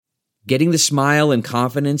Getting the smile and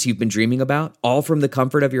confidence you've been dreaming about, all from the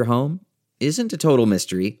comfort of your home, isn't a total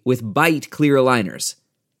mystery with Byte clear aligners.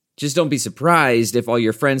 Just don't be surprised if all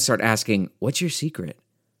your friends start asking, "What's your secret?"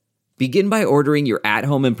 Begin by ordering your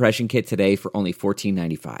at-home impression kit today for only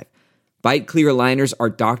 $14.95. Byte clear aligners are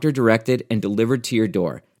doctor-directed and delivered to your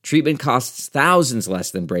door. Treatment costs thousands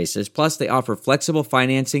less than braces, plus they offer flexible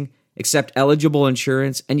financing, accept eligible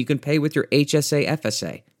insurance, and you can pay with your HSA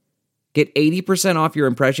FSA. Get 80% off your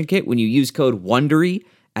impression kit when you use code WONDERY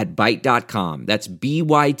at Byte.com. That's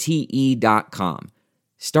BYTE.com.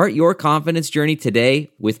 Start your confidence journey today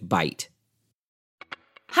with Byte.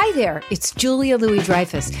 Hi there, it's Julia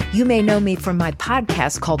Louis-Dreyfus. You may know me from my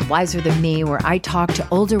podcast called Wiser Than Me, where I talk to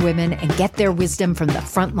older women and get their wisdom from the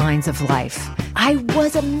front lines of life. I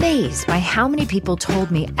was amazed by how many people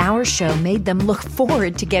told me our show made them look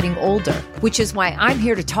forward to getting older, which is why I'm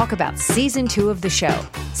here to talk about season 2 of the show.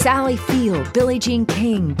 Sally Field, Billie Jean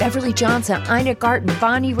King, Beverly Johnson, Ina Garten,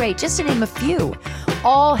 Bonnie Raitt, just to name a few.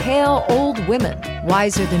 All hail old women.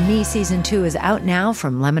 Wiser Than Me season 2 is out now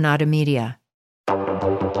from Lemonada Media.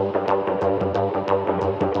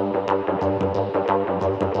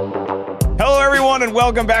 Hello, everyone, and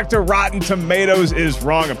welcome back to Rotten Tomatoes is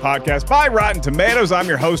Wrong, a podcast by Rotten Tomatoes. I'm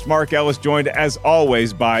your host, Mark Ellis, joined as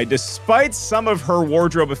always by, despite some of her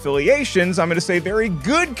wardrobe affiliations, I'm going to say very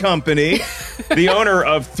good company, the owner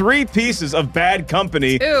of 3 pieces of Bad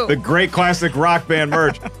Company, the great classic rock band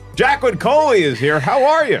merch. Jacqueline Coley is here. How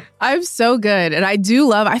are you? I'm so good. And I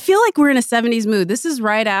feel like we're in a 70s mood.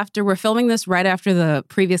 We're filming this right after the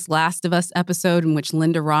previous Last of Us episode in which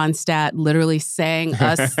Linda Ronstadt literally sang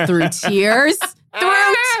us through tears.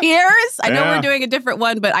 I know we're doing a different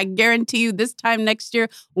one, but I guarantee you this time next year,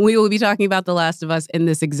 we will be talking about The Last of Us in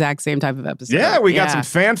this exact same type of episode. Yeah, we got some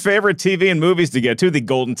fan favorite TV and movies to get to, the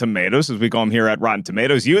Golden Tomatoes, as we call them here at Rotten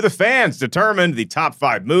Tomatoes. You, the fans, determined the top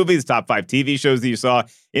 5 movies, top 5 TV shows that you saw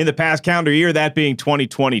in the past calendar year, that being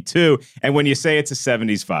 2022. And when you say it's a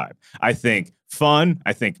 70s vibe, I think fun,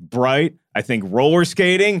 I think bright, I think roller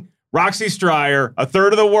skating. Roxy Stryer, A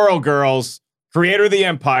Third of the World Girls, creator of The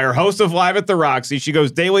Empire, host of Live at the Roxy. She goes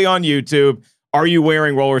daily on YouTube. Are you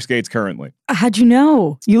wearing roller skates currently? How'd you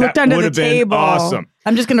know? You looked under the table. Awesome.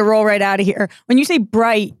 I'm just going to roll right out of here. When you say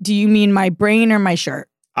bright, do you mean my brain or my shirt?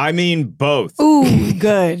 I mean both. Ooh,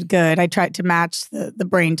 good. I tried to match the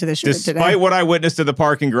brain to the shirt today. Despite what I witnessed in the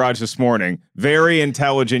parking garage this morning, very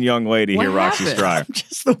intelligent young lady here, Roxy Stryer. I'm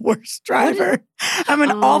just the worst driver. I'm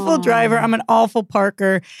an awful driver. I'm an awful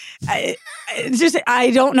parker. I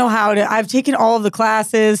don't know how to. I've taken all of the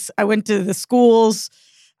classes. I went to the schools.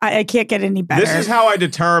 I can't get any better. This is how I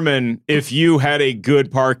determine if you had a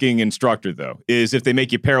good parking instructor, though, is if they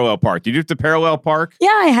make you parallel park. Did you have to parallel park? Yeah,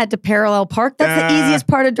 I had to parallel park. That's the easiest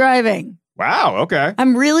part of driving. Wow, okay.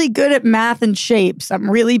 I'm really good at math and shapes. I'm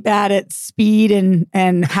really bad at speed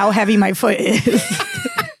and how heavy my foot is.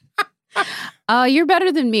 You're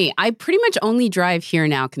better than me. I pretty much only drive here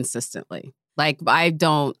now consistently. Like, I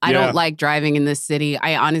don't like driving in this city.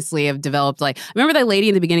 I honestly have developed, remember that lady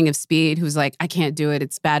in the beginning of Speed who's like, I can't do it.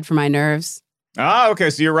 It's bad for my nerves. Ah,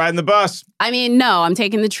 okay. So you're riding the bus. I mean, no, I'm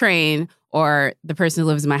taking the train, or the person who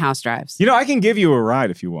lives in my house drives. You know, I can give you a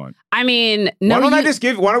ride if you want. I mean, no. Why don't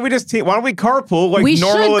we carpool like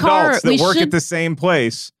normal adults that work at the same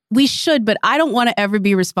place? We should, but I don't want to ever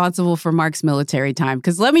be responsible for Mark's military time.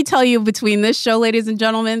 Because let me tell you, between this show, ladies and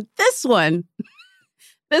gentlemen, this one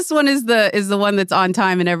is the one that's on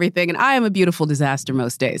time and everything. And I am a beautiful disaster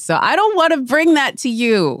most days. So I don't want to bring that to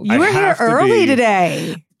you. You were here early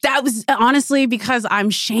today. That was honestly because I'm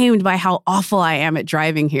shamed by how awful I am at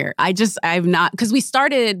driving here. I'm not, because we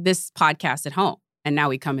started this podcast at home. And now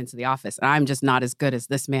we come into the office, and I'm just not as good as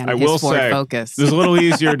this man in his Ford Focus. It's a little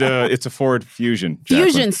easier it's a Ford Fusion.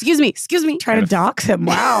 Fusion, excuse me. Trying to dox him.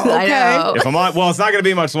 Wow. Okay. I know. If I'm on, well, it's not going to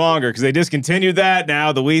be much longer because they discontinued that.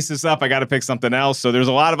 Now the lease is up. I got to pick something else. So there's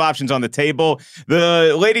a lot of options on the table.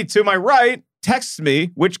 The lady to my right texts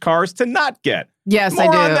me which cars to not get. Yes, More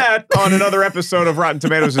I do. on that on another episode of Rotten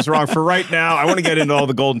Tomatoes is Wrong. For right now, I want to get into all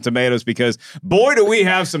the Golden Tomatoes because, boy, do we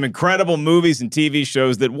have some incredible movies and TV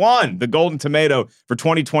shows that won the Golden Tomato for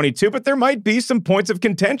 2022, but there might be some points of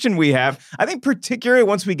contention we have, I think, particularly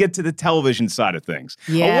once we get to the television side of things.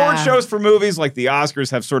 Yeah. Award shows for movies like the Oscars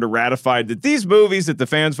have sort of ratified that these movies that the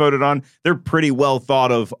fans voted on, they're pretty well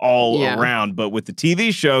thought of all around. But with the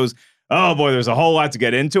TV shows, oh boy, there's a whole lot to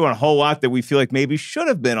get into and a whole lot that we feel like maybe should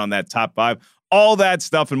have been on that top 5. All that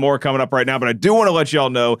stuff and more coming up right now. But I do want to let y'all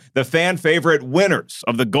know the fan favorite winners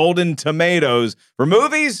of the Golden Tomatoes for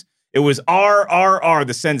movies It was RRR,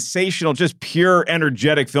 the sensational, just pure,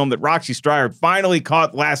 energetic film that Roxy Stryer finally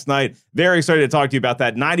caught last night. Very excited to talk to you about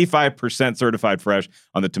that. 95% certified fresh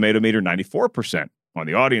on the Tomato Meter, 94% on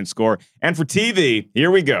the audience score. And for TV,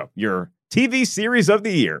 here we go. Your TV series of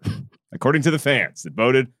the year, according to the fans that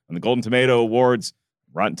voted on the Golden Tomato Awards,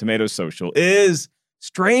 Rotten Tomatoes Social, is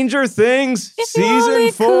Stranger Things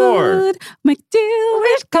Season 4. My deal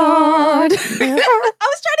with God. I was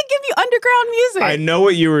trying to give you underground music. I know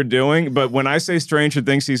what you were doing, but when I say Stranger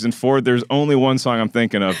Things Season 4, there's only one song I'm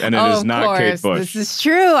thinking of, and it is not Kate Bush. This is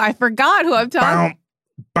true. I forgot who I'm talking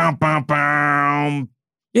about. Bum, bum, bum.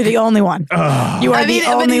 You're the only one. You are the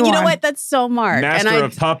only one. You know what? That's so Mark. Master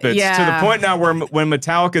of Puppets. Yeah. To the point now where when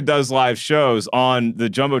Metallica does live shows on the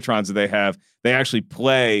Jumbotrons that they have, they actually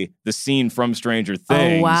play the scene from Stranger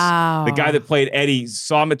Things. Oh, wow. The guy that played Eddie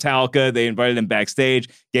saw Metallica. They invited him backstage,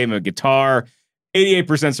 gave him a guitar.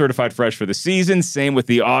 88% certified fresh for the season. Same with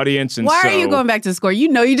the audience. And why are you going back to the score? You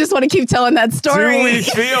know you just want to keep telling that story. Do we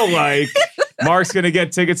feel like Mark's going to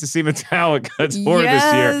get tickets to see Metallica tour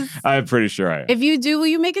this year? I'm pretty sure I am. If you do, will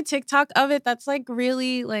you make a TikTok of it? That's like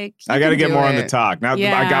really like. I got to get more on the talk. Now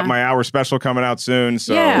I got my hour special coming out soon.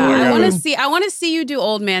 So I want to see you do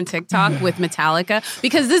old man TikTok with Metallica,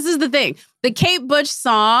 because this is the thing. The Kate Bush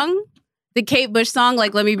song,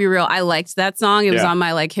 like, let me be real, I liked that song. It was on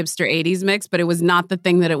my like hipster 80s mix, but it was not the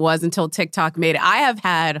thing that it was until TikTok made it. I have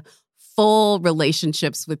had full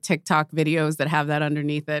relationships with TikTok videos that have that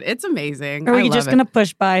underneath it. It's amazing. Are you just going to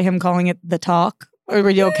push by him calling it the talk? Or were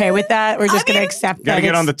you okay with that? We're just going to accept that. Gotta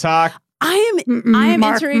get on the talk. I am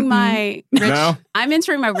entering my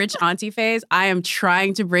rich auntie phase. I am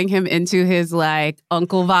trying to bring him into his like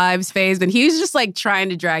uncle vibes phase, and he's just like trying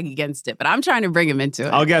to drag against it. But I'm trying to bring him into it.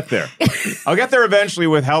 I'll get there. I'll get there eventually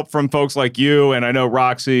with help from folks like you, and I know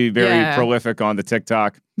Roxy, very prolific on the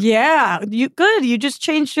TikTok. Yeah, you just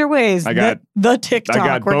changed your ways. I got the TikTok. I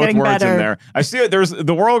got both words in there. I see it. There's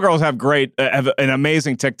the World Girls have an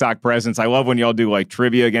amazing TikTok presence. I love when y'all do like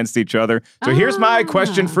trivia against each other. So here's my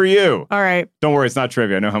question for you. All right. Don't worry, it's not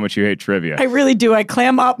trivia. I know how much you hate trivia. I really do. I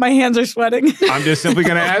clam up. My hands are sweating. I'm just simply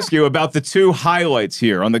going to ask you about the two highlights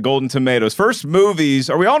here on the Golden Tomatoes. First, movies.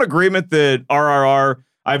 Are we all in agreement that RRR?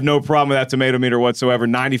 I have no problem with that tomato meter whatsoever.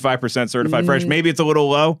 95% certified fresh. Maybe it's a little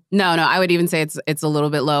low. No, I would even say it's a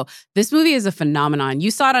little bit low. This movie is a phenomenon.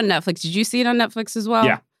 You saw it on Netflix. Did you see it on Netflix as well?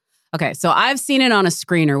 Yeah. Okay, so I've seen it on a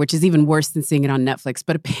screener, which is even worse than seeing it on Netflix.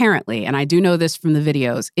 But apparently, and I do know this from the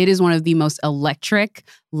videos, it is one of the most electric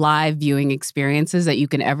live viewing experiences that you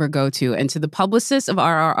can ever go to. And to the publicists of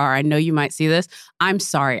RRR, I know you might see this. I'm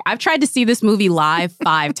sorry. I've tried to see this movie live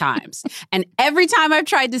 5 times. And every time I've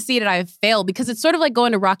tried to see it, I've failed, because it's sort of like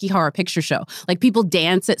going to Rocky Horror Picture Show. Like, people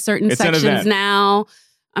dance at certain sections now.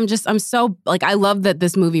 I'm so, like, I love that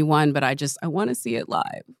this movie won, but I want to see it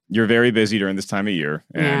live. You're very busy during this time of year,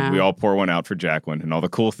 and we all pour one out for Jacqueline and all the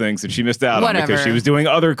cool things that she missed out on because she was doing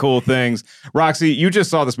other cool things. Roxy, you just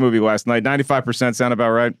saw this movie last night. 95% sound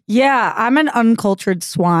about right? Yeah, I'm an uncultured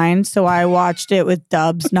swine, so I watched it with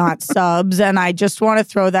dubs, not subs, and I just want to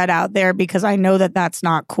throw that out there because I know that that's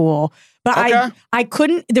not cool. But I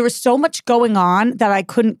couldn't, there was so much going on that I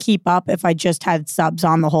couldn't keep up if I just had subs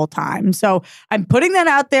on the whole time. So I'm putting that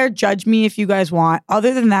out there. Judge me if you guys want.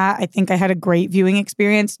 Other than that, I think I had a great viewing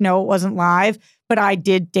experience. No, it wasn't live, but I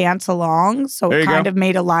did dance along. So it kind of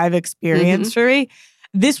made a live experience for me.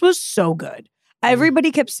 This was so good.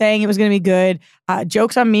 Everybody kept saying it was going to be good.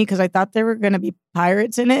 Joke's on me because I thought there were going to be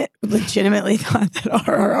pirates in it. Legitimately thought that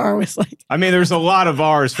RRR was like... I mean, there's a lot of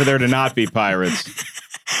R's for there to not be pirates.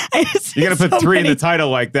 You're going to put 3 in the title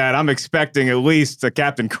like that. I'm expecting at least a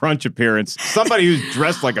Captain Crunch appearance. Somebody who's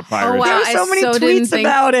dressed like a pirate. Oh, wow. There were so many tweets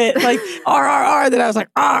about it. Like, RRR, that I was like,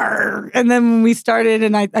 R. And then when we started,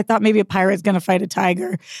 and I thought maybe a pirate's going to fight a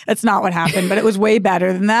tiger. That's not what happened, but it was way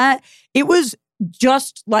better than that. It was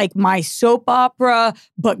just like my soap opera,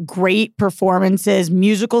 but great performances,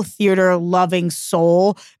 musical theater loving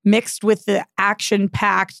soul mixed with the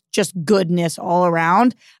action-packed just goodness all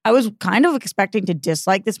around. I was kind of expecting to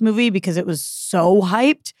dislike this movie because it was so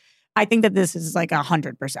hyped. I think that this is like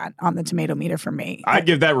 100% on the tomato meter for me. I'd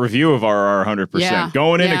give that review of RR 100%. Yeah,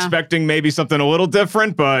 going in expecting maybe something a little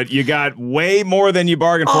different, but you got way more than you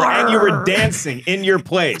bargained for, and you were dancing in your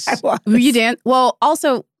place. You dance? Well,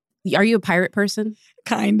 also... Are you a pirate person?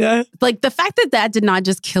 Kinda. Like, the fact that did not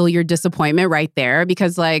just kill your disappointment right there,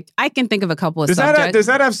 because, like, I can think of a couple of subjects. Does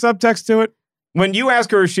that have subtext to it? When you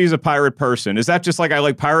ask her if she's a pirate person, is that just like I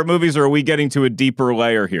like pirate movies, or are we getting to a deeper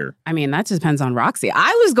layer here? I mean, that just depends on Roxy.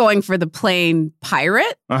 I was going for the plain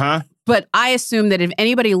pirate, but I assume that if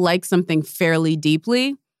anybody likes something fairly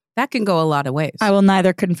deeply, that can go a lot of ways. I will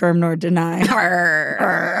neither confirm nor deny.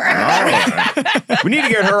 We need to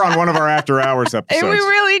get her on one of our after hours episodes. We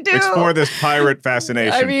really do. Explore this pirate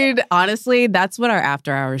fascination. I mean, honestly, that's what our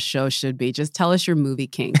after hours show should be. Just tell us your movie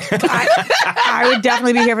king. I would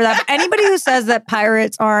definitely be here for that. But anybody who says that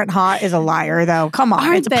pirates aren't hot is a liar, though. Come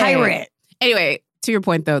on, it's a pirate. Anyway, to your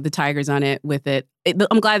point, though, the Tiger's on it with it.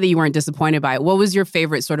 I'm glad that you weren't disappointed by it. What was your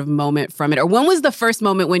favorite sort of moment from it? Or when was the first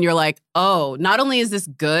moment when you're like, oh, not only is this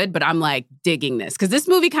good, but I'm like digging this? Because this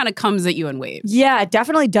movie kind of comes at you in waves. Yeah, it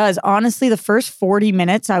definitely does. Honestly, the first 40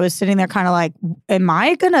 minutes, I was sitting there kind of like, am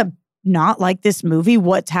I going to not like this movie?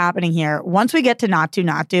 What's happening here? Once we get to not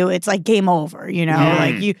do, it's like game over, you know?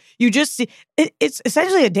 Like you just see, it's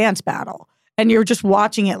essentially a dance battle. And you're just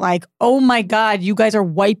watching it like, oh my God, you guys are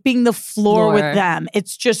wiping the floor with them.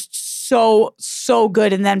 It's just so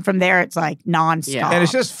good. And then from there, it's like nonstop. Yeah. And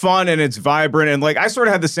it's just fun and it's vibrant. And like, I sort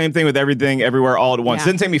of had the same thing with Everything Everywhere All at Once. It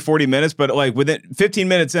didn't take me 40 minutes, but like within 15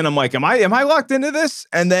 minutes in, I'm like, am I locked into this?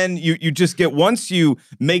 And then you just get, once you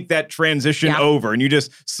make that transition over and you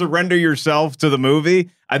just surrender yourself to the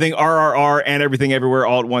movie, I think RRR and Everything Everywhere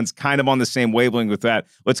All at Once kind of on the same wavelength with that.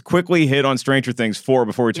 Let's quickly hit on Stranger Things 4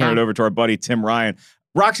 before we turn it over to our buddy Tim Ryan.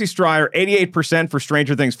 Roxy Stryer, 88% for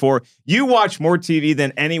Stranger Things 4. You watch more TV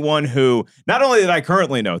than anyone who, not only that I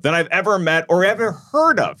currently know, that I've ever met or ever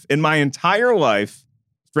heard of in my entire life.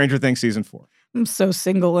 Stranger Things Season 4. I'm so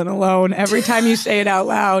single and alone every time you say it out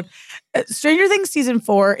loud. Stranger Things Season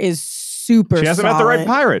 4 is super She hasn't solid. met the right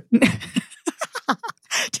pirate.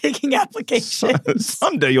 Taking applications.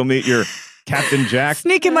 Someday you'll meet your Captain Jack.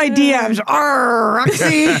 Sneaking my DMs. Arr,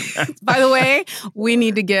 Roxy. By the way, we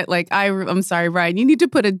need to get like, I'm sorry, Brian, you need to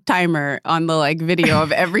put a timer on the like video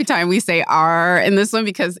of every time we say R in this one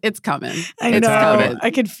because it's coming. I know.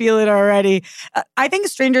 I could feel it already. I think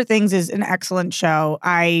Stranger Things is an excellent show.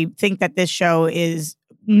 I think that this show is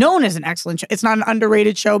known as an excellent show. It's not an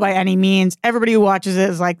underrated show by any means. Everybody who watches it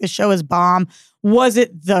is like, the show is bomb. Was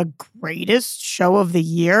it the greatest show of the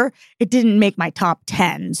year? It didn't make my top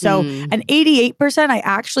 10. So an 88% I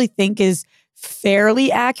actually think is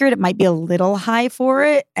fairly accurate. It might be a little high for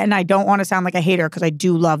it. And I don't want to sound like a hater because I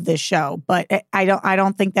do love this show. But I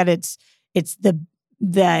don't think that it's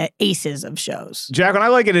the aces of shows. Jack, and I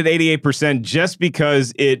like it at 88% just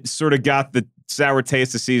because it sort of got the sour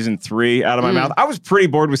taste of season 3 out of my mouth. I was pretty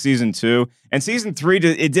bored with season 2, and season 3,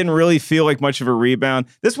 it didn't really feel like much of a rebound.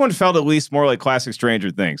 This one felt at least more like classic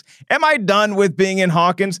Stranger Things. Am I done with being in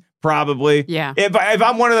Hawkins? Probably. Yeah. If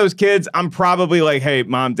I'm one of those kids, I'm probably like, hey,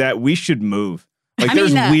 Mom, Dad, we should move. Like,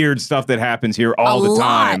 there's weird stuff that happens here all the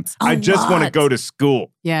time. I just want to go to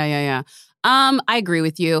school. Yeah. I agree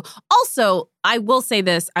with you. Also, I will say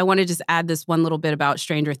this. I want to just add this one little bit about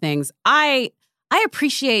Stranger Things. I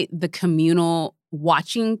appreciate the communal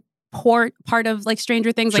watching part of like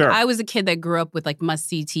Stranger Things. Like I was a kid that grew up with like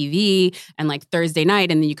must-see TV and like Thursday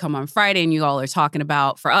night, and then you come on Friday and you all are talking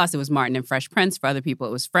about, for us, it was Martin and Fresh Prince. For other people,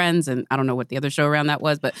 it was Friends, and I don't know what the other show around that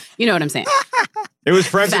was, but you know what I'm saying. It was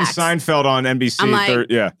Friends and Seinfeld on NBC. I'm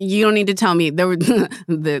like, you don't need to tell me. There were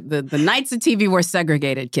the nights of TV were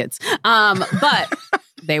segregated, kids. But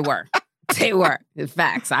they were. They were.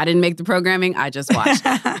 Facts. I didn't make the programming. I just watched.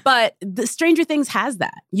 But the Stranger Things has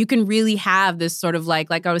that. You can really have this sort of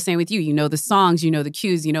like I was saying with you, you know the songs, you know the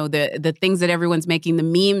cues, you know the things that everyone's making the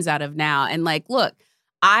memes out of now. And like, look,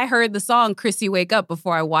 I heard the song Chrissy Wake Up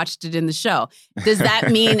before I watched it in the show. Does that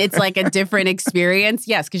mean it's like a different experience?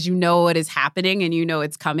 Yes, because you know what is happening and you know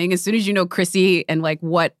it's coming. As soon as you know Chrissy and like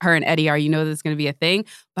what her and Eddie are, you know that's going to be a thing.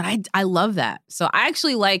 But I love that. So I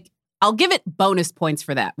actually I'll give it bonus points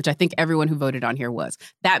for that, which I think everyone who voted on here was.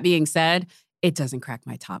 That being said, it doesn't crack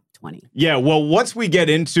my top 20. Yeah, well, once we get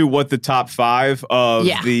into what the top 5 of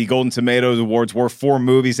the Golden Tomatoes Awards were for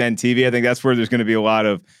movies and TV, I think that's where there's going to be a lot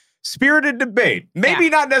of spirited debate. Maybe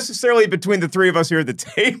not necessarily between the three of us here at the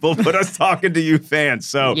table, but us talking to you fans.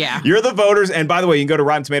 So you're the voters. And by the way, you can go to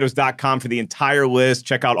RottenTomatoes.com for the entire list.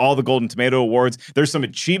 Check out all the Golden Tomato Awards. There's some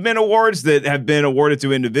achievement awards that have been awarded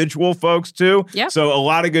to individual folks too. Yep. So a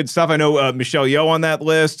lot of good stuff. I know Michelle Yeoh on that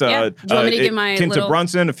list. Do you want me to give my Kinta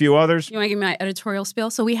Brunson, a few others. You want to give me my editorial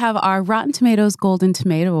spiel? So we have our Rotten Tomatoes Golden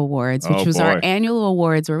Tomato Awards, which was our annual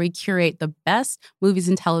awards where we curate the best movies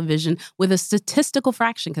in television with a statistical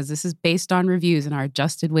fraction, because this is based on reviews and our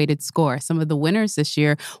adjusted weighted score. Some of the winners this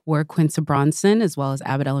year were Quinta Brunson as well as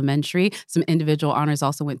Abbott Elementary. Some individual honors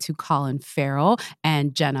also went to Colin Farrell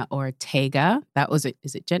and Jenna Ortega. Is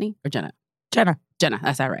it Jenny or Jenna? Jenna,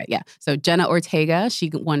 that's that right? Yeah. So Jenna Ortega,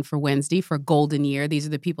 she won for Wednesday for Golden Year. These are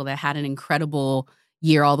the people that had an incredible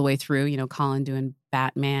year all the way through. You know, Colin doing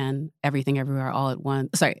Batman, Everything Everywhere All at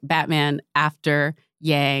Once. Sorry, Batman, After,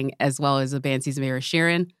 Yang, as well as the band season of Ed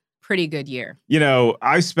Sheeran. pretty good year. You know,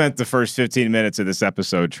 I spent the first 15 minutes of this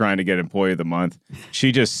episode trying to get Employee of the Month.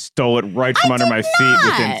 She just stole it right from under my feet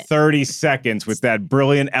within 30 seconds with that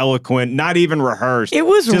brilliant, eloquent, not even rehearsed. It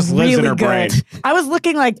was just really lives in her good. brain. I was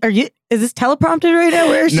looking like, is this teleprompted right now?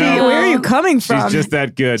 Where is she? No. Where are you coming from? She's just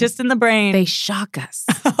that good. Just in the brain. They shock us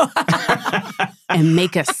and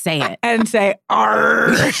make us say it. And say,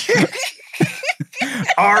 "Arr."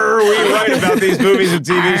 Are we right about these movies and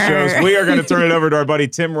TV shows? We are going to turn it over to our buddy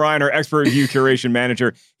Tim Ryan, our expert review curation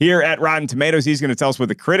manager here at Rotten Tomatoes. He's going to tell us what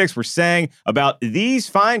the critics were saying about these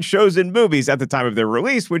fine shows and movies at the time of their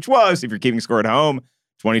release, which was, if you're keeping score at home,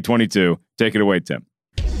 2022. Take it away, Tim.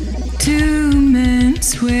 2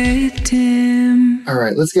 Minutes with Tim. All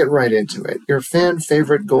right, let's get right into it. Your fan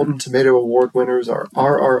favorite Golden Tomato Award winners are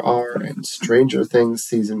RRR and Stranger Things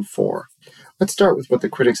Season 4. Let's start with what the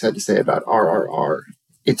critics had to say about RRR.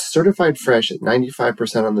 It's certified fresh at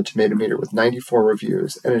 95% on the Tomato Meter with 94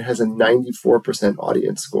 reviews, and it has a 94%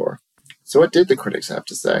 audience score. So what did the critics have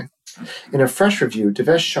to say? In a fresh review,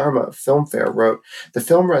 Devesh Sharma of Filmfare wrote, "The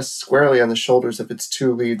film rests squarely on the shoulders of its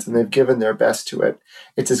two leads, and they've given their best to it.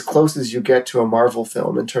 It's as close as you get to a Marvel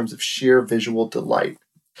film in terms of sheer visual delight."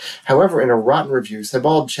 However, in a rotten review,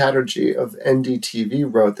 Sebald Chatterjee of NDTV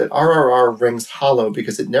wrote that RRR rings hollow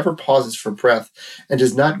because it never pauses for breath and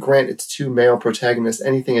does not grant its two male protagonists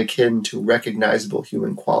anything akin to recognizable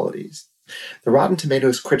human qualities. The Rotten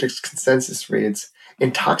Tomatoes critics' consensus reads,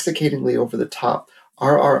 "Intoxicatingly over the top,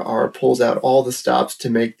 RRR pulls out all the stops to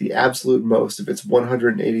make the absolute most of its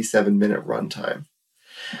 187-minute runtime."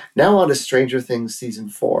 Now on to Stranger Things Season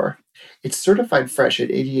 4. It's certified fresh at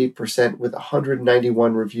 88% with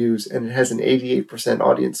 191 reviews, and it has an 88%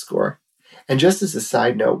 audience score. And just as a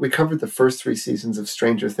side note, we covered the first 3 seasons of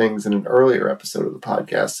Stranger Things in an earlier episode of the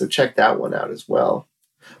podcast, so check that one out as well.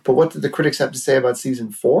 But what did the critics have to say about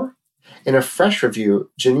Season 4? In a fresh review,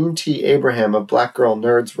 Janine T. Abraham of Black Girl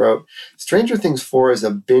Nerds wrote, "Stranger Things 4 is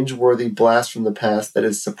a binge-worthy blast from the past that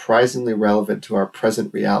is surprisingly relevant to our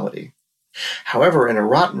present reality." However, in a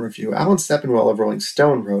rotten review, Alan Sepinwall of Rolling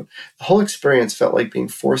Stone wrote, "The whole experience felt like being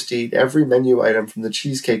forced to eat every menu item from the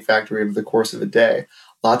Cheesecake Factory over the course of a day.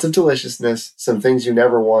 Lots of deliciousness, some things you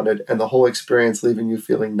never wanted, and the whole experience leaving you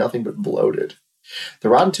feeling nothing but bloated." The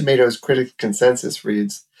Rotten Tomatoes critic consensus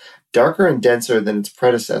reads, "Darker and denser than its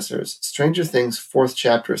predecessors, Stranger Things' 4th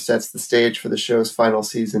chapter sets the stage for the show's final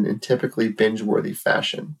season in typically binge-worthy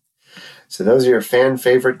fashion." So those are your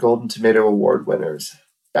fan-favorite Golden Tomato Award winners.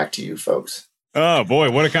 Back to you, folks. Oh, boy,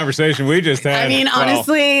 what a conversation we just had. I mean,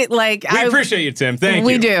 honestly, like... We appreciate you, Tim. Thank you.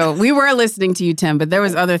 We do. We were listening to you, Tim, but there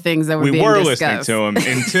was other things that were being discussed. We were listening to him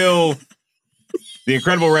until the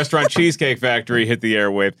incredible restaurant Cheesecake Factory hit the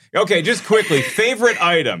airwave. Okay, just quickly, favorite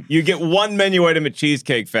item. You get one menu item at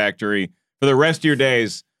Cheesecake Factory for the rest of your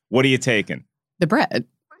days. What are you taking? The bread.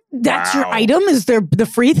 That's your item? Is there the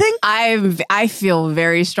free thing? I feel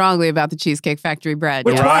very strongly about the Cheesecake Factory bread.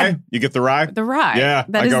 The rye? You get the rye? The rye. Yeah,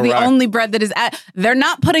 that is the only bread that is they're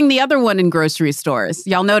not putting the other one in grocery stores.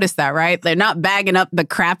 Y'all notice that, right? They're not bagging up the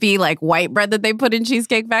crappy like white bread that they put in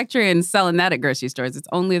Cheesecake Factory and selling that at grocery stores. It's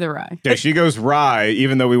only the rye. Yeah, she goes rye,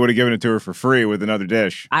 even though we would have given it to her for free with another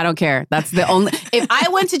dish. I don't care. That's the only... If I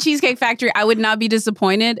went to Cheesecake Factory, I would not be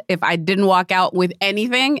disappointed if I didn't walk out with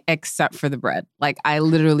anything except for the bread. Like, I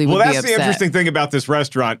literally would be upset. Well, that's the interesting thing about this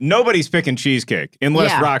restaurant. Nobody's picking cheesecake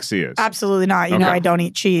unless Roxy is. Absolutely not. You know I don't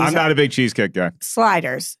eat cheese. I'm not a big cheesecake guy.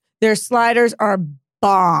 Sliders. Their sliders are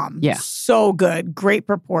bomb. Yeah. So good. Great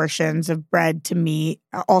proportions of bread to meat.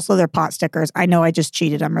 Also, their pot stickers. I know I just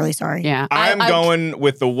cheated. I'm really sorry. Yeah. I'm going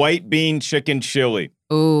with the white bean chicken chili.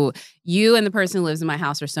 Ooh, you and the person who lives in my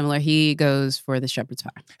house are similar. He goes for the shepherd's pie.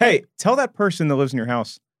 Hey, tell that person that lives in your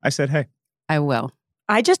house I said hey. I will.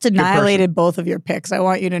 I just annihilated both of your picks. I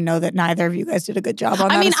want you to know that neither of you guys did a good job on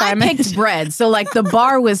that assignment. I picked bread, so like the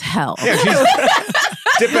bar was hell. Yeah, she's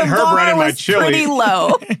dipping her bread in my chili. Pretty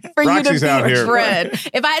low for Roxy's you to out pick here. bread.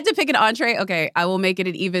 If I had to pick an entree, okay, I will make it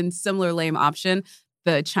an even similar lame option: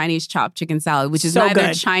 the Chinese chopped chicken salad, which is neither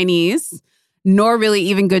good. Chinese nor really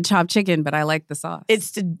even good chopped chicken, but I like the sauce.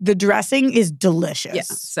 It's the dressing is delicious. Yeah,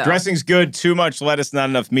 so. Dressing's good, too much lettuce,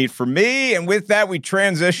 not enough meat for me. And with that, we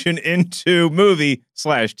transition into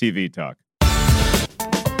movie/TV talk.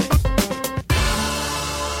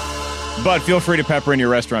 But feel free to pepper in your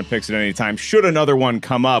restaurant picks at any time, should another one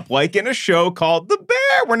come up, like in a show called The Bear.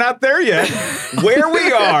 We're not there yet. Where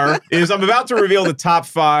we are is I'm about to reveal the top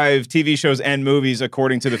 5 TV shows and movies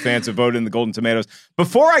according to the fans who voted in the Golden Tomatoes.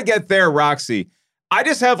 Before I get there, Roxy, I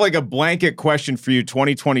just have like a blanket question for you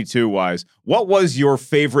 2022 wise. What was your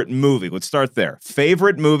favorite movie? Let's start there.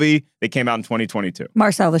 Favorite movie that came out in 2022.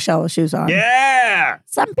 Marcel the Shell with Shoes On. Yeah.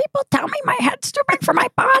 Some people tell me my head's too big for my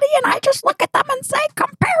body, and I just look at them and say,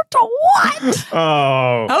 compared to what?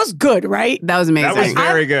 Oh. That was good, right? That was amazing. That was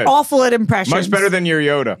very good. Awful at impressions. Much better than your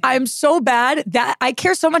Yoda. I'm so bad that I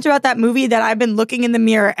care so much about that movie that I've been looking in the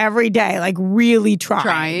mirror every day, like really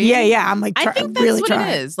trying. Yeah. I'm like, I think that's really what trying.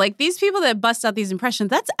 it is. Like these people that bust out these impressions,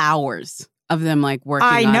 that's hours of them like working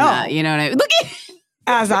I on know. that. You know what I mean? Look at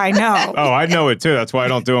As I know. Oh, I know it too. That's why I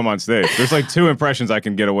don't do them on stage. There's like 2 impressions I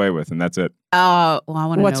can get away with, and that's it. well, I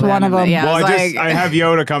want to know What's one of them? Yeah, Well, I I have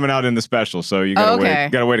Yoda coming out in the special, so you gotta okay.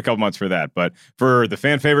 wait. Gotta wait a couple months for that. But for the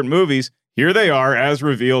fan favorite movies, here they are, as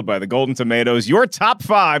revealed by the Golden Tomatoes. Your top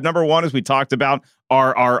 5. Number 1, as we talked about,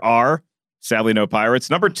 RRR. Sadly, no pirates.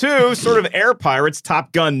 Number 2, sort of air pirates,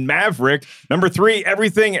 Top Gun Maverick. Number 3,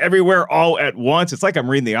 Everything Everywhere All at Once. It's like I'm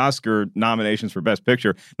reading the Oscar nominations for Best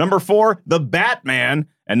Picture. Number 4, The Batman.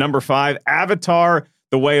 And number 5, Avatar,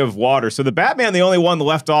 The Way of Water. So The Batman, the only one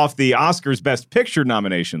left off the Oscars Best Picture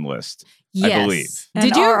nomination list, yes. I believe. And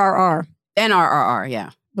Did you? RRR NRRR, yeah.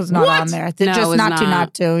 was not on there. No, Just it was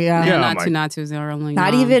not to. Yeah. Yeah, not Mike. to, not to. They're only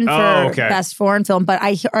Not nom. even for okay. best foreign film, but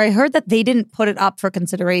I heard that they didn't put it up for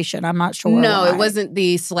consideration. I'm not sure. No, why. it wasn't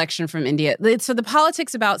the selection from India. So the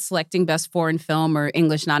politics about selecting best foreign film or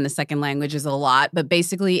English not in a second language is a lot, but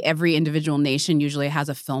basically every individual nation usually has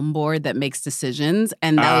a film board that makes decisions,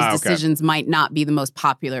 and those decisions might not be the most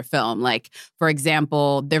popular film. Like, for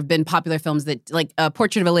example, there have been popular films that, like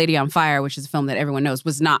Portrait of a Lady on Fire, which is a film that everyone knows,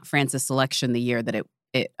 was not France's selection the year that it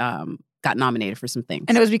got nominated for some things.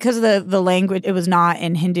 And it was because of the language. It was not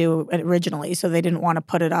in Hindu originally, so they didn't want to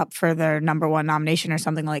put it up for their number 1 nomination or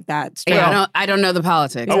something like that. Yeah, I don't know the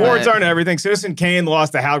politics. Awards but- aren't everything. Citizen Kane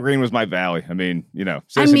lost to How Green Was My Valley. I mean,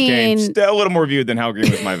 Citizen Kane still a little more viewed than How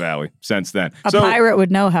Green Was My Valley since then. A pirate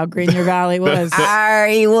would know how green your valley was.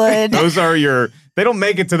 I would. Those are they don't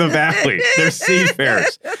make it to the valley. They're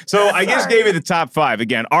seafarers. So I just gave you the top 5.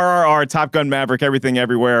 Again, RRR, Top Gun Maverick, Everything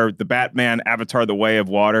Everywhere, The Batman, Avatar, The Way of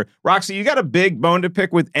Water. Roxy, you got a big bone to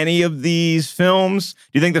pick with any of these films? Do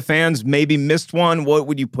you think the fans maybe missed one? What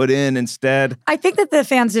would you put in instead? I think that the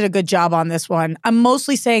fans did a good job on this one. I'm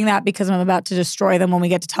mostly saying that because I'm about to destroy them when we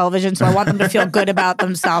get to television, so I want them to feel good about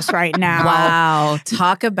themselves right now. Wow.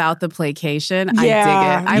 Talk about the placation. Yeah. I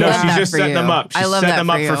dig it. I love she's that just for setting you. them up. She's I love setting that them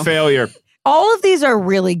up you. for failure. All of these are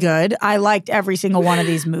really good. I liked every single one of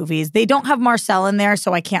these movies. They don't have Marcel in there,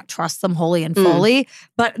 so I can't trust them wholly and fully.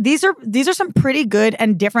 But these are some pretty good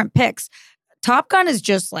and different picks. Top Gun is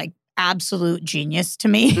just like absolute genius to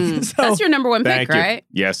me. So That's your number 1 pick, Thank you. right?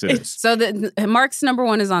 Yes, it is. So Mark's number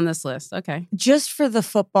 1 is on this list. Okay. just for the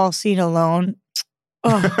football scene alone,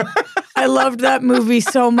 I loved that movie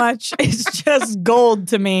so much. It's just gold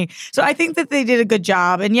to me. So I think that they did a good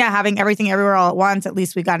job. And yeah, having Everything Everywhere All at Once, at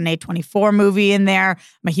least we got an A24 movie in there.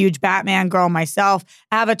 I'm a huge Batman girl myself.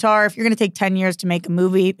 Avatar, if you're going to take 10 years to make a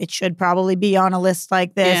movie, it should probably be on a list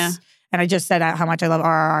like this. Yeah. And I just said how much I love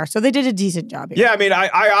RRR. So they did a decent job here. Yeah, I mean, I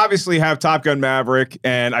obviously have Top Gun Maverick,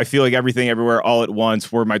 and I feel like Everything Everywhere All at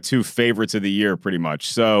Once were my 2 favorites of the year, pretty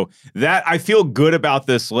much. So that I feel good about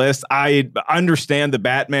this list. I understand the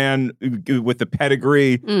Batman with the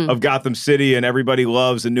pedigree of Gotham City, and everybody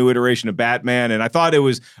loves a new iteration of Batman. And I thought it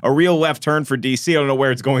was a real left turn for DC. I don't know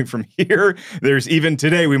where it's going from here. There's even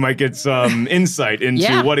today we might get some insight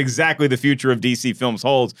into what exactly the future of DC films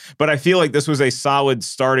holds. But I feel like this was a solid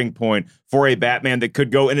starting point for a Batman that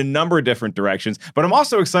could go in a number of different directions. But I'm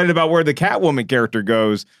also excited about where the Catwoman character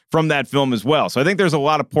goes from that film as well. So I think there's a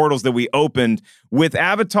lot of portals that we opened with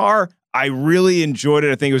Avatar. I really enjoyed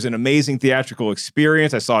it. I think it was an amazing theatrical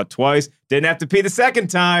experience. I saw it twice. Didn't have to pee the second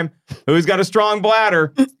time. Who's got a strong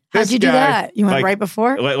bladder? How'd you do that? You went right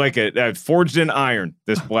before? Like a forged in iron,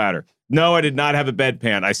 this bladder. No, I did not have a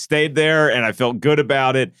bedpan. I stayed there and I felt good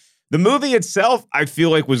about it. The movie itself, I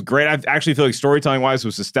feel like was great. I actually feel like storytelling-wise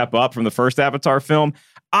was a step up from the first Avatar film.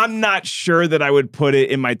 I'm not sure that I would put it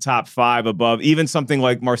in my top 5 above even something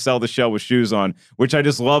like Marcel the Shell with Shoes On, which I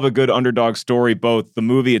just love a good underdog story, both the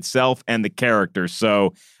movie itself and the characters.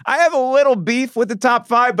 So I have a little beef with the top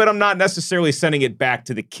 5, but I'm not necessarily sending it back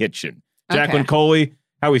to the kitchen. Jacqueline Coley,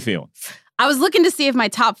 how we feeling? I was looking to see if my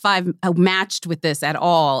top 5 matched with this at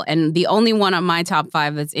all. And the only one on my top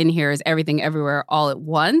 5 that's in here is Everything Everywhere All at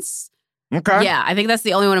Once. Okay. Yeah, I think that's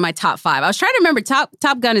the only one in my top 5. I was trying to remember Top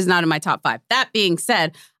Gun is not in my top 5. That being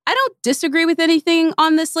said, I don't disagree with anything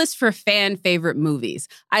on this list for fan favorite movies.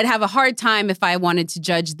 I'd have a hard time if I wanted to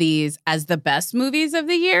judge these as the best movies of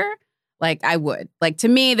the year. Like, I would. Like, to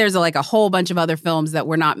me, there's like a whole bunch of other films that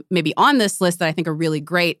were not maybe on this list that I think are really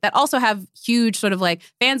great that also have huge sort of like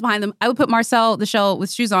fans behind them. I would put Marcel the Shell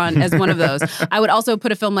with Shoes On as one of those. I would also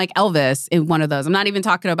put a film like Elvis in one of those. I'm not even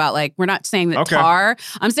talking about like, we're not saying that Tar.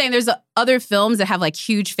 I'm saying there's other films that have like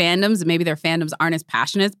huge fandoms and maybe their fandoms aren't as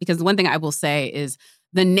passionate, because the one thing I will say is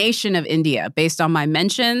the nation of India, based on my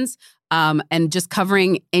mentions, and just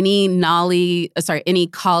covering any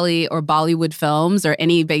Kali or Bollywood films or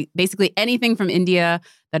basically anything from India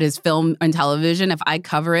that is film and television. If I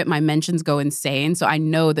cover it, my mentions go insane. So I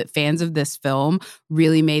know that fans of this film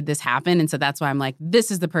really made this happen. And so that's why I'm like,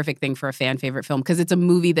 this is the perfect thing for a fan favorite film, because it's a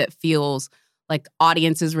movie that feels like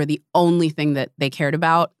audiences were the only thing that they cared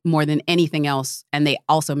about more than anything else. And they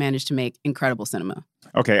also managed to make incredible cinema.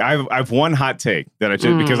 Okay, I've one hot take that I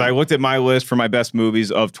did because I looked at my list for my best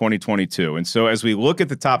movies of 2022. And so as we look at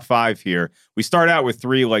the top 5 here, we start out with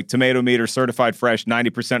 3 like Tomato Meter, Certified Fresh,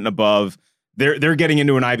 90% and above. They're getting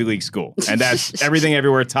into an Ivy League school. And that's Everything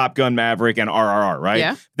Everywhere, Top Gun, Maverick, and RRR, right?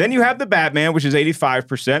 Yeah. Then you have The Batman, which is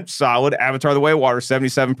 85%, solid. Avatar: The Way of Water,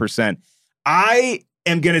 77%. I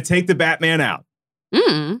am going to take The Batman out.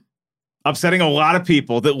 Upsetting a lot of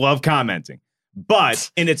people that love commenting. But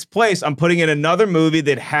in its place, I'm putting in another movie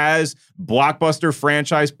that has blockbuster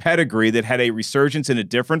franchise pedigree that had a resurgence in a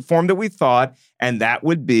different form that we thought, and that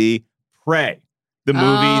would be Prey, the movie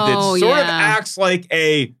that sort of acts like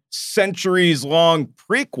a centuries-long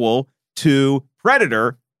prequel to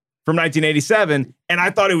Predator from 1987, and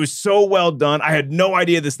I thought it was so well done. I had no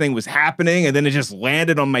idea this thing was happening, and then it just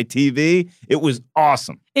landed on my TV. It was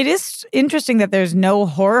awesome. It is interesting that there's no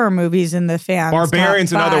horror movies in the fans.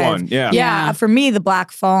 Barbarian's another one. Yeah. For me, The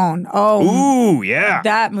Black Phone. Ooh, yeah.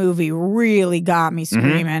 That movie really got me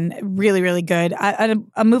screaming. Really, really good.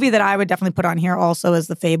 A movie that I would definitely put on here also is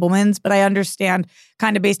The Fabelmans, but I understand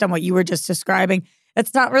kind of based on what you were just describing,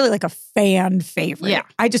 it's not really like a fan favorite. Yeah.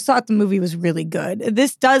 I just thought the movie was really good.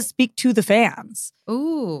 This does speak to the fans.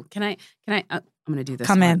 Ooh, can I, I'm going to do this.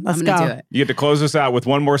 Come in, let's I'm gonna go. do it. You get to close us out with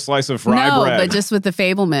one more slice of fry bread. No, but just with The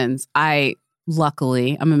Fabelmans,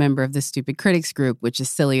 luckily, I'm a member of the Stupid Critics group, which is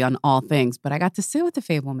silly on all things, but I got to sit with The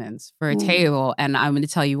Fabelmans for a table, and I'm going to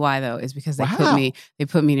tell you why, though, is because they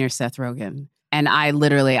put me near Seth Rogen. And I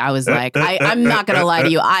was like, I'm not going to lie to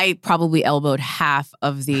you. I probably elbowed half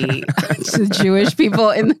of the Jewish people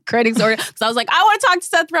in the critics order. So I was like, I want to talk to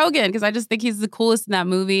Seth Rogen because I just think he's the coolest in that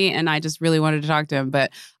movie. And I just really wanted to talk to him.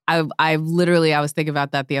 But I was thinking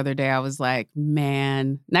about that the other day. I was like,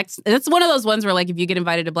 man, it's one of those ones where like, if you get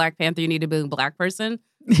invited to Black Panther, you need to be a Black person.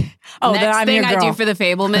 Next thing I do for The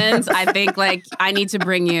Fabelmans, I think like I need to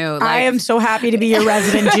bring you. Like, I am so happy to be your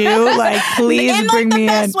resident Jew. Like, please bring me in. In the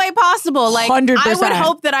best way possible. Like, 100%. I would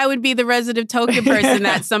hope that I would be the resident token person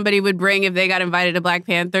that somebody would bring if they got invited to Black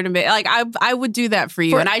Panther. Like, I would do that for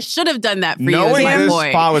you, and I should have done that for you. Knowing this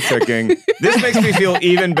point. politicking, this makes me feel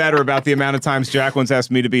even better about the amount of times Jacqueline's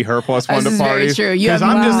asked me to be her +1 to parties. Very true. Because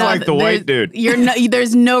I'm just like the white dude.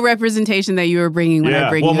 There's no representation that you are bringing when I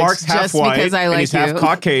bring you. Well, Mark's half just white, because I like and he's you.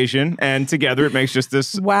 half Caucasian, and together it makes just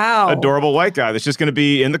this adorable white guy that's just going to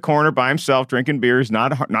be in the corner by himself, drinking beers,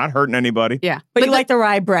 not hurting anybody. Yeah. But you like the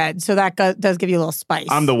rye bread, so that does give you a little spice.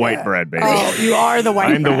 I'm the white bread, baby. Oh, you are the white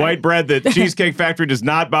bread. I'm the white bread that Cheesecake Factory does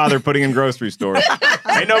not bother putting in grocery stores.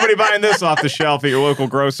 Ain't nobody buying this off the shelf at your local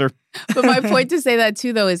grocer. But my point to say that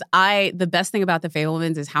too, though, is the best thing about The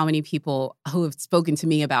Fabelmans is how many people who have spoken to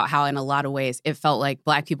me about how in a lot of ways it felt like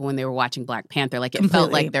Black people when they were watching Black Panther. Like it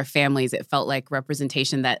felt like their families. It felt like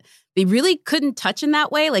representation that they really couldn't touch in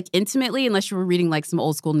that way, like intimately, unless you were reading like some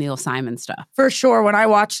old school Neil Simon stuff. For sure. When I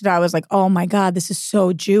watched it, I was like, oh my God, this is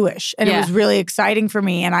so Jewish. And it was really exciting for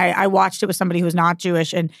me. And I watched it with somebody who's not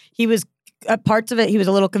Jewish, and he was parts of it, he was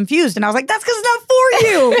a little confused. And I was like, that's because it's not for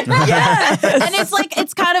you. Yes. And it's like,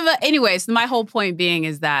 it's kind of anyways, my whole point being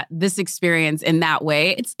is that this experience in that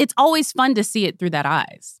way, it's always fun to see it through that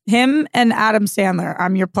eyes. Him and Adam Sandler,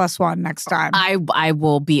 I'm your +1 next time. I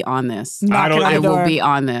will be on this. I will be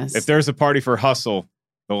on this. If there's a party for Hustle,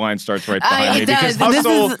 the line starts right behind me. Does. Because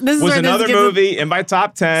Hustle this was another movie in my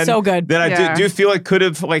top 10 so good. that I do feel like could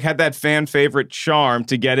have like had that fan favorite charm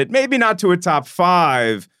to get it, maybe not to a top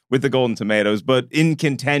 5 with the Golden Tomatoes, but in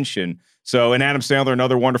contention. So, and Adam Sandler,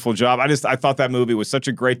 another wonderful job. I thought that movie was such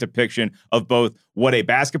a great depiction of both what a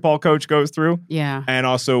basketball coach goes through, and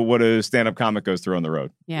also what a stand-up comic goes through on the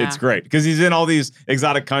road. Yeah. It's great because he's in all these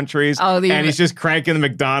exotic countries, and he's just cranking the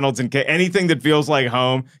McDonald's and anything that feels like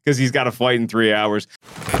home because he's got a flight in 3 hours.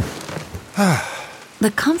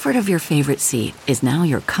 The comfort of your favorite seat is now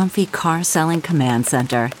your comfy car selling command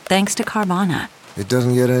center, thanks to Carvana. It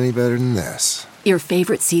doesn't get any better than this. Your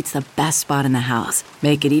favorite seat's the best spot in the house.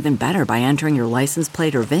 Make it even better by entering your license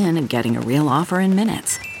plate or VIN and getting a real offer in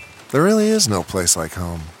minutes. There really is no place like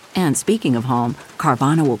home. And speaking of home,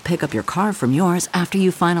 Carvana will pick up your car from yours after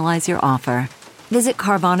you finalize your offer. Visit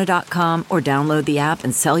Carvana.com or download the app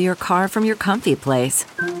and sell your car from your comfy place.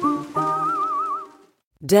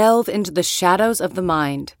 Delve into the shadows of the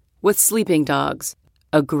mind with Sleeping Dogs,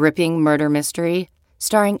 a gripping murder mystery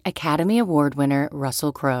starring Academy Award winner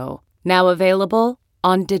Russell Crowe. Now available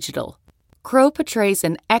on digital. Crowe portrays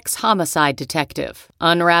an ex-homicide detective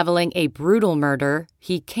unraveling a brutal murder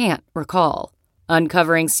he can't recall.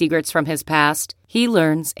 Uncovering secrets from his past, he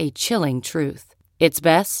learns a chilling truth. It's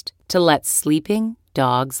best to let sleeping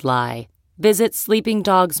dogs lie. Visit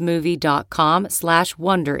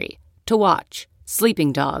sleepingdogsmovie.com/Wondery to watch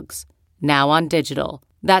Sleeping Dogs, now on digital.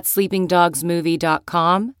 That's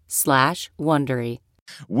sleepingdogsmovie.com/Wondery.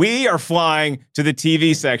 We are flying to the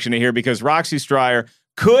TV section here because Roxy Stryer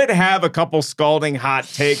could have a couple scalding hot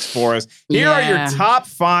takes for us. Here are your top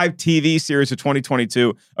 5 TV series of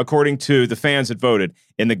 2022, according to the fans that voted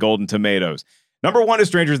in the Golden Tomatoes. Number 1 is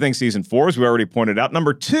Stranger Things Season 4, as we already pointed out.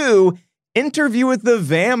 Number 2, Interview with the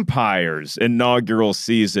Vampires inaugural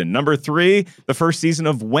season. Number 3, the first season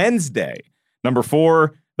of Wednesday. Number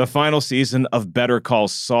 4, the final season of Better Call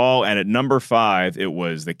Saul. And at number 5, it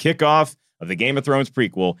was the kickoff of the Game of Thrones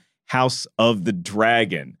prequel, House of the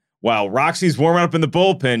Dragon. While Roxy's warming up in the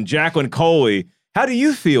bullpen, Jacqueline Coley, how do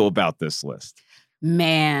you feel about this list?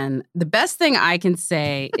 Man, the best thing I can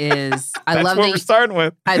say is I love what we're starting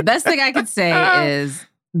with. The best thing I can say is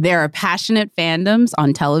there are passionate fandoms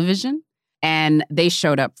on television, and they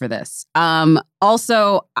showed up for this.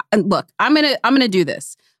 Also, look, I'm gonna do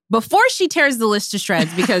this before she tears the list to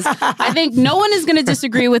shreds, because I think no one is going to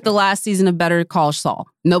disagree with the last season of Better Call Saul.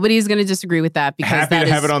 Nobody is going to disagree with that, because that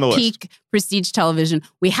is peak prestige television.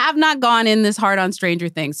 We have not gone in this hard on Stranger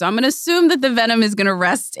Things, so I'm going to assume that the venom is going to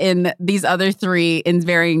rest in these other 3 in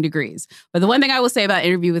varying degrees. But the one thing I will say about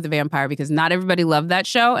Interview with the Vampire, because not everybody loved that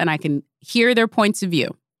show, and I can hear their points of view,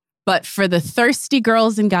 but for the thirsty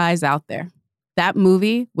girls and guys out there, that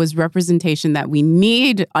movie was representation that we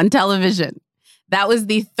need on television. That was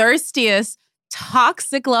the thirstiest,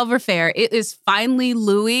 toxic love affair. It is finally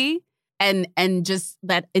Louis and just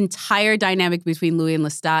that entire dynamic between Louis and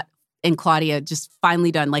Lestat and Claudia just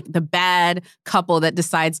finally done. Like the bad couple that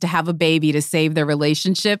decides to have a baby to save their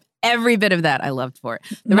relationship. Every bit of that I loved for it.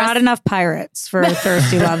 Not enough pirates for a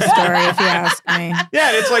thirsty love story, if you ask me.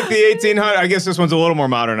 Yeah, it's like the 1800s. I guess this one's a little more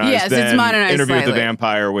modernized. Yes, than it's modernized Interview with the slightly.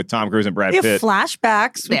 Vampire with Tom Cruise and Brad We Pitt. have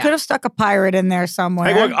flashbacks. We could have stuck a pirate in there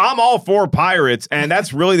somewhere. Hey, look, I'm all for pirates, and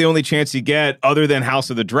that's really the only chance you get other than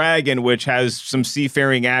House of the Dragon, which has some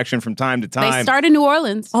seafaring action from time to time. They start in New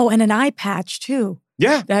Orleans. Oh, and an eye patch, too.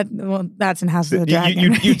 Yeah. That's in House of the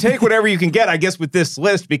Dragon. You take whatever you can get, I guess, with this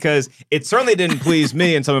list, because it certainly didn't please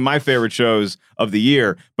me in some of my favorite shows of the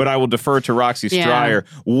year, but I will defer to Roxy Stryer.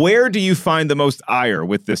 Where do you find the most ire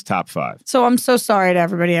with this top 5? So I'm so sorry to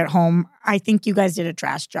everybody at home. I think you guys did a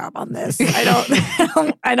trash job on this.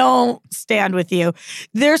 I don't stand with you.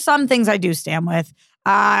 There's some things I do stand with.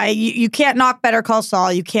 You can't knock Better Call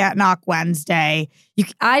Saul. You can't knock Wednesday.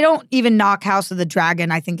 I don't even knock House of the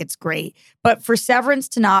Dragon. I think it's great. But for Severance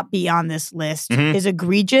to not be on this list is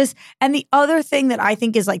egregious. And the other thing that I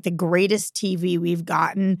think is like the greatest TV we've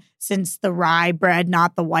gotten since the rye bread,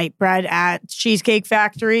 not the white bread at Cheesecake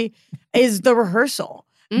Factory, is The Rehearsal.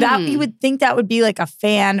 That you would think that would be like a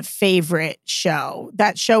fan favorite show.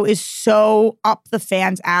 That show is so up the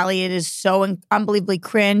fans' alley. It is so unbelievably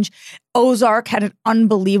cringe. Ozark had an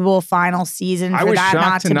unbelievable final season. I for was that shocked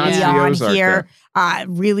not to to be not see on Ozark here.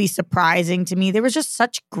 Really surprising to me. There was just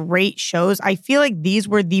such great shows. I feel like these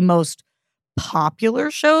were the most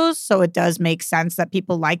popular shows, so it does make sense that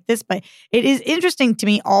people like this, but it is interesting to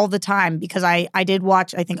me all the time because I did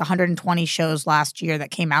watch, I think, 120 shows last year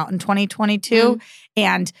that came out in 2022,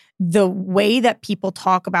 and the way that people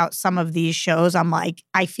talk about some of these shows, I'm like,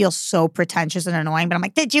 I feel so pretentious and annoying, but I'm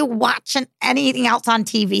like, did you watch anything else on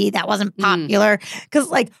TV that wasn't popular? Because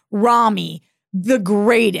like Rami, the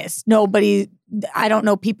greatest, I don't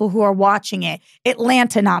know people who are watching it.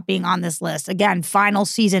 Atlanta not being on this list. Again, final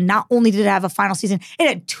season. Not only did it have a final season, it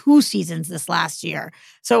had 2 seasons this last year.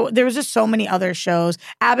 So there was just so many other shows.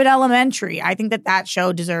 Abbott Elementary. I think that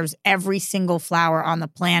show deserves every single flower on the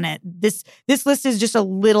planet. This list is just a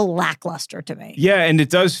little lackluster to me. Yeah, and it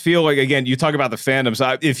does feel like, again, you talk about the fandoms.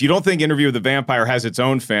 If you don't think Interview with the Vampire has its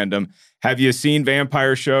own fandom, have you seen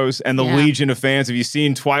vampire shows and the legion of fans? Have you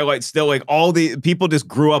seen Twilight? Still, like all the people just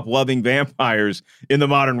grew up loving vampires. vampires in the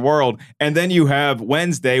modern world. And then you have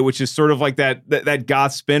Wednesday, which is sort of like that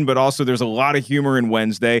goth spin, but also there's a lot of humor in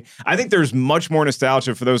Wednesday. I think there's much more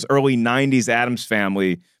nostalgia for those early 90s Addams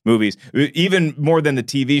Family movies, even more than the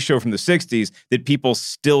TV show from the 60s that people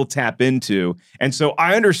still tap into. And so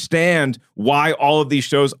I understand why all of these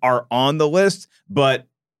shows are on the list, but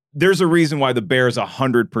there's a reason why The Bear is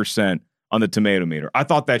 100% on the tomato meter. I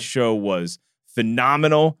thought that show was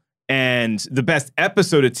phenomenal. And the best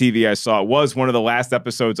episode of TV I saw was one of the last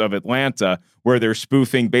episodes of Atlanta, where they're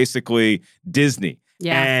spoofing basically Disney.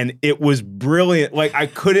 Yeah. And it was brilliant. Like, I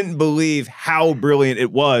couldn't believe how brilliant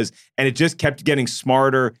it was. And it just kept getting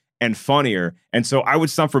smarter and funnier. And so I would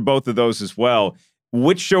stump for both of those as well.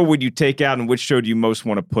 Which show would you take out and which show do you most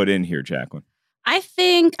want to put in here, Jacqueline?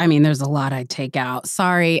 I mean, there's a lot I'd take out.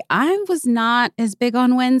 Sorry, I was not as big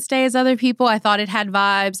on Wednesday as other people. I thought it had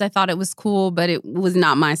vibes. I thought it was cool, but it was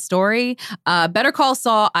not my story. Better Call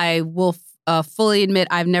Saul, I will fully admit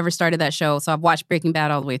I've never started that show. So I've watched Breaking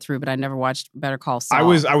Bad all the way through, but I never watched Better Call Saul.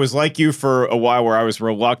 I was like you for a while where I was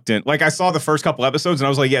reluctant. Like, I saw the first couple episodes and I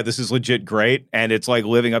was like, yeah, this is legit great. And it's like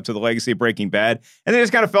living up to the legacy of Breaking Bad. And then it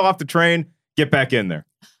just kind of fell off the train. Get back in there.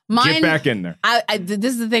 Get back in there.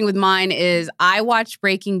 This is the thing with mine is I watched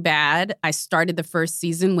Breaking Bad. I started the first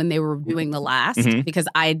season when they were doing the last because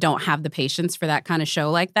I don't have the patience for that kind of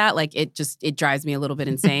show like that. Like, it drives me a little bit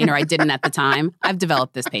insane, or I didn't at the time. I've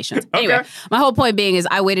developed this patience. Anyway, my whole point being is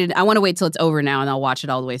I want to wait till it's over now and I'll watch it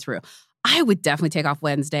all the way through. I would definitely take off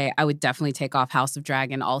Wednesday. I would definitely take off House of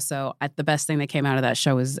Dragon. Also, the best thing that came out of that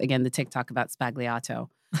show is, again, the TikTok about Spagliato.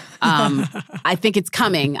 I think it's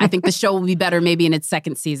coming. I think the show will be better maybe in its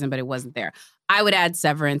second season, but it wasn't there. I would add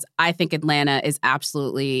Severance. I think Atlanta is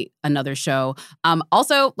absolutely another show.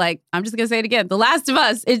 Also, like, I'm just going to say it again. The Last of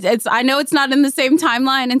Us, I know it's not in the same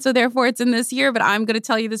timeline, and so therefore it's in this year, but I'm going to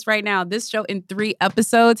tell you this right now. This show in 3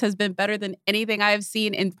 episodes has been better than anything I have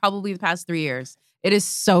seen in probably the past 3 years. It is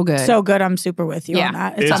so good. So good. I'm super with you on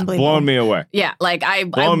that. It's unbelievable. Blown me away. Yeah. Like, I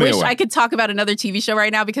wish I could talk about another TV show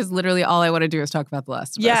right now because literally all I want to do is talk about The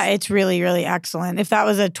Last of Us. Yeah, it's really, really excellent. If that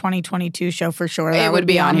was a 2022 show for sure, that it would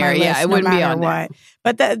be on here. Yeah, it wouldn't be on what.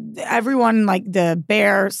 But everyone, like The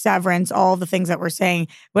Bear, Severance, all the things that we're saying,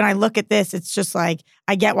 when I look at this, it's just like,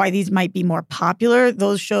 I get why these might be more popular.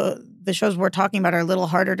 The shows we're talking about are a little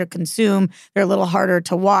harder to consume. They're a little harder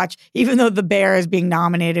to watch, even though The Bear is being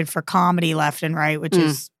nominated for comedy left and right, which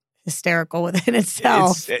is hysterical within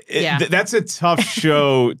itself. That's a tough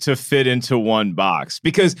show to fit into one box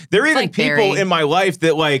because there are even like people Barry. in my life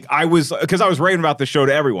that because I was raving about the show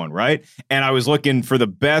to everyone, right? And I was looking for the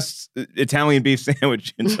best Italian beef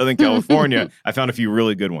sandwich in Southern California. I found a few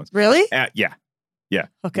really good ones. Really? Yeah.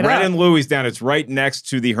 Hook it Red up. and Louie's down. It's right next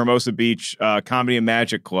to the Hermosa Beach Comedy and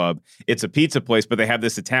Magic Club. It's a pizza place, but they have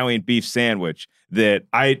this Italian beef sandwich that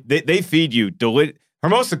they feed you.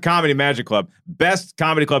 Hermosa Comedy and Magic Club, best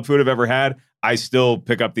comedy club food I've ever had. I still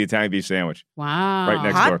pick up the Italian beef sandwich. Wow. Right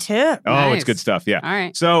next Hot door. tip. Oh, Nice. it's good stuff. Yeah. All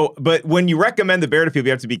right. So, but when you recommend The Bear to people,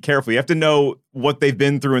 you have to be careful. You have to know what they've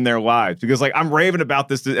been through in their lives because, like, I'm raving about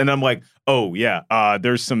this and I'm like, oh, yeah,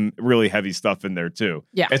 there's some really heavy stuff in there, too.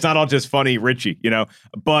 Yeah. It's not all just funny, Richie,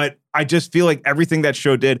 but I just feel like everything that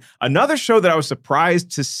show did. Another show that I was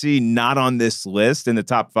surprised to see not on this list in the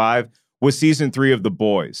top 5 was season 3 of The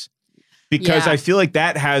Boys. Because I feel like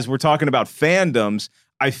we're talking about fandoms.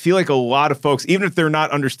 I feel like a lot of folks, even if they're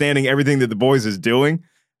not understanding everything that The Boys is doing,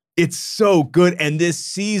 it's so good. And this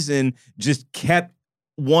season just kept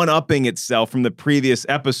one-upping itself from the previous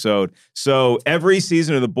episode. So every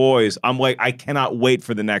season of The Boys, I'm like, I cannot wait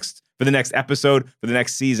for the next episode, for the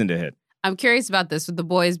next season to hit. I'm curious about this with The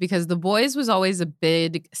Boys because The Boys was always a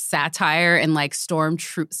big satire and like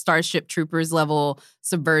Starship Troopers level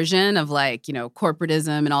subversion of like, corporatism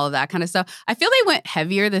and all of that kind of stuff. I feel they went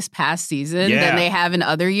heavier this past season than they have in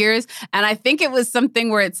other years. And I think it was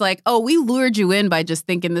something where it's like, oh, we lured you in by just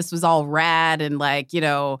thinking this was all rad and like,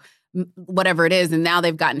 whatever it is, and now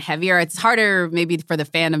they've gotten heavier. It's harder maybe for the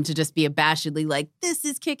fandom to just be abashedly like, this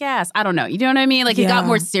is kick-ass. I don't know. You know what I mean? Like, it got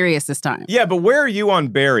more serious this time. Yeah, but where are you on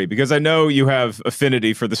Barry? Because I know you have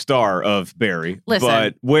affinity for the star of Barry.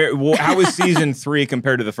 Listen. But how is season 3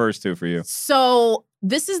 compared to the first 2 for you? So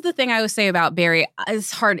this is the thing I would say about Barry.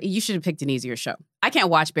 It's hard. You should have picked an easier show. I can't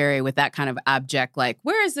watch Barry with that kind of abject, like,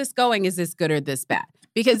 where is this going? Is this good or this bad?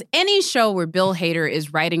 Because any show where Bill Hader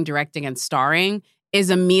is writing, directing, and starring is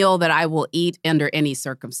a meal that I will eat under any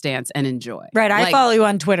circumstance and enjoy. Right. I follow you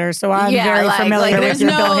on Twitter, so I'm very familiar with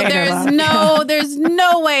your Bill Hader. There's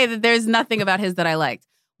no way that there's nothing about his that I liked.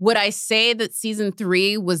 Would I say that season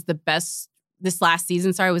 3 was the best, this last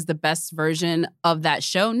season, was the best version of that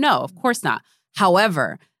show? No, of course not.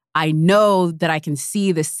 However, I know that I can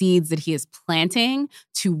see the seeds that he is planting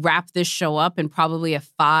to wrap this show up in probably a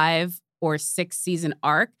 5 or 6 season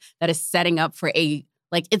arc that is setting up for a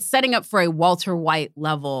Walter White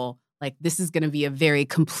level. Like, this is going to be a very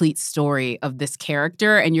complete story of this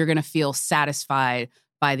character, and you're going to feel satisfied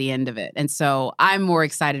by the end of it. And so I'm more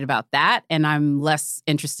excited about that, and I'm less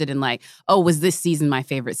interested in like, oh, was this season my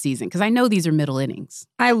favorite season? Because I know these are middle innings.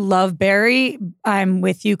 I love Barry. I'm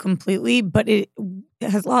with you completely, but it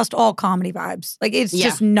has lost all comedy vibes. Like, it's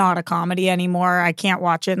just not a comedy anymore. I can't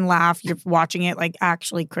watch it and laugh. You're watching it like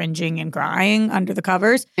actually cringing and crying under the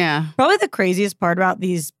covers. Yeah. Probably the craziest part about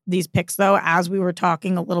these picks, though, as we were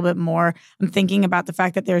talking a little bit more, I'm thinking about the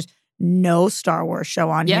fact that there's no Star Wars show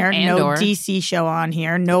on here, no DC show on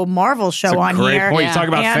here, no Marvel show on here. Great point. You talk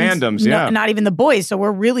about fandoms, not even The Boys. So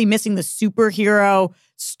we're really missing the superhero,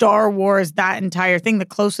 Star Wars, that entire thing. The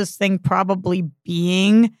closest thing probably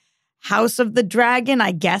being House of the Dragon,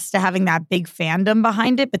 I guess, to having that big fandom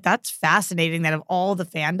behind it. But that's fascinating that of all the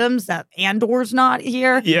fandoms, that Andor's not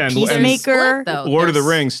here. Yeah, and Peacemaker. Lord of the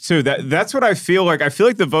Rings, too. That's what I feel like. I feel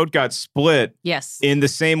like the vote got split in the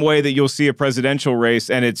same way that you'll see a presidential race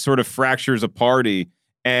and it sort of fractures a party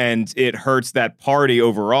and it hurts that party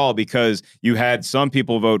overall because you had some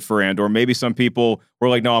people vote for Andor. Maybe some people were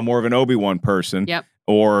like, no, I'm more of an Obi-Wan person. Yep.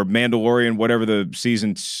 Or Mandalorian, whatever the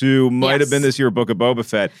season 2 might have been this year, Book of Boba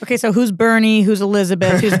Fett. Okay, so who's Bernie? Who's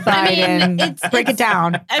Elizabeth? Who's Biden? Break it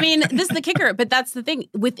down. I mean, this is the kicker, but that's the thing.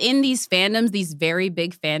 Within these fandoms, these very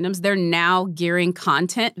big fandoms, they're now gearing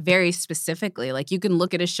content very specifically. Like, you can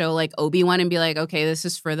look at a show like Obi-Wan and be like, okay, this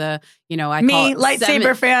is for the,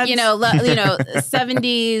 lightsaber fans.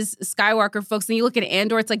 70s Skywalker folks. And you look at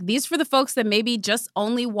Andor, it's like, these for the folks that maybe just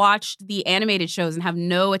only watched the animated shows and have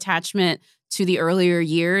no attachment to the earlier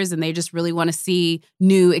years, and they just really want to see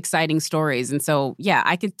new, exciting stories. And so, yeah,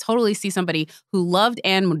 I could totally see somebody who loved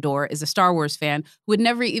Andor, is a Star Wars fan, who would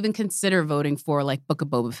never even consider voting for, like, Book of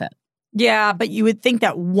Boba Fett. Yeah, but you would think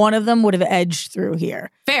that one of them would have edged through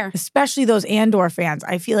here. Fair. Especially those Andor fans.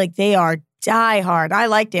 I feel like they are diehard. I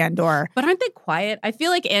liked Andor. But aren't they quiet? I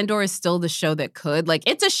feel like Andor is still the show that could. Like,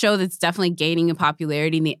 it's a show that's definitely gaining in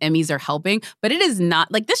popularity, and the Emmys are helping, but it is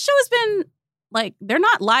not, like, this show has been... Like, they're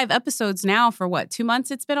not live episodes now for 2 months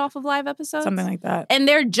it's been off of live episodes? Something like that. And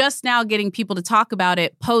they're just now getting people to talk about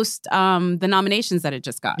it post the nominations that it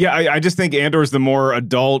just got. Yeah, I just think Andor's the more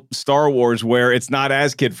adult Star Wars where it's not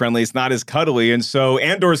as kid-friendly, it's not as cuddly. And so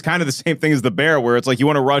Andor's kind of the same thing as The Bear, where it's like you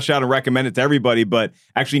want to rush out and recommend it to everybody, but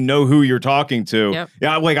actually know who you're talking to. Yep.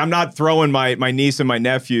 Yeah, like, I'm not throwing my niece and my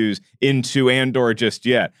nephews into Andor just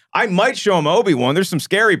yet. I might show them Obi-Wan. There's some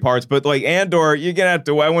scary parts, but like Andor, you're gonna have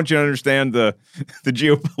to. I want you to understand the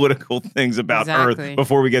geopolitical things about Earth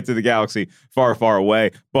before we get to the galaxy far, far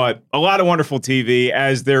away. But a lot of wonderful TV,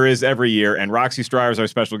 as there is every year. And Roxy Stryer is our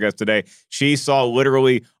special guest today. She saw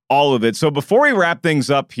literally all of it. So before we wrap things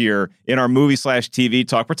up here in our movie/TV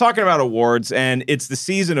talk, we're talking about awards, and it's the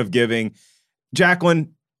season of giving.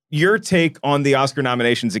 Jacqueline, your take on the Oscar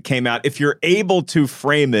nominations that came out, if you're able to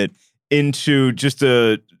frame it into just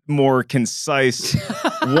a more concise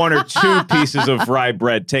 1 or 2 pieces of rye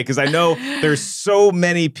bread take, because I know there's so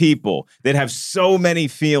many people that have so many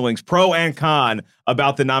feelings, pro and con,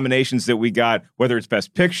 about the nominations that we got, whether it's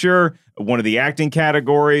Best Picture, one of the acting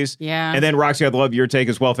categories. Yeah. And then, Roxy, I'd love your take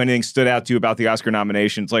as well, if anything stood out to you about the Oscar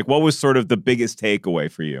nominations. Like, what was sort of the biggest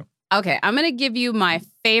takeaway for you? Okay, I'm going to give you my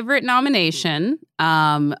favorite nomination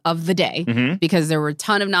of the day, because there were a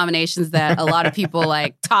ton of nominations that a lot of people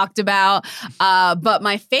talked about. But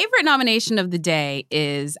my favorite nomination of the day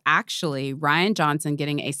is actually Rian Johnson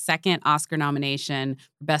getting a second Oscar nomination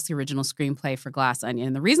for Best Original Screenplay for Glass Onion.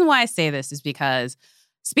 And the reason why I say this is because,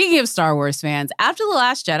 speaking of Star Wars fans, after The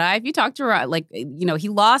Last Jedi, if you talk to, he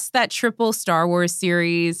lost that triple Star Wars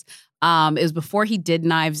series. It was before he did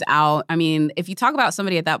Knives Out. I mean, if you talk about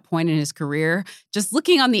somebody at that point in his career, just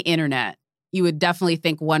looking on the internet, you would definitely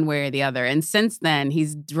think one way or the other. And since then,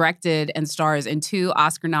 he's directed and stars in 2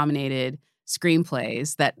 Oscar-nominated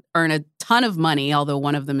screenplays that earn a ton of money, although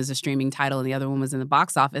one of them is a streaming title and the other one was in the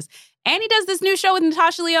box office. And he does this new show with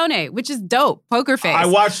Natasha Lyonne, which is dope. Poker Face. I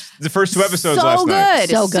watched the first 2 episodes last night.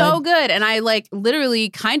 So good. And I literally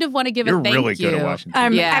kind of want to give a thank you. You're really good at watching TV.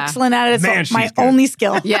 I'm excellent at it. It's my good. only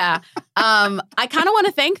skill. Yeah. I kind of want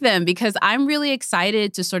to thank them because I'm really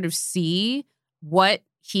excited to sort of see what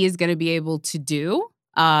he is going to be able to do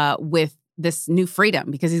with this new freedom,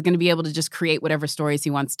 because he's going to be able to just create whatever stories he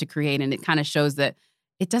wants to create. And it kind of shows that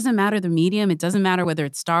it doesn't matter the medium. It doesn't matter whether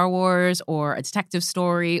it's Star Wars or a detective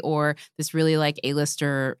story or this really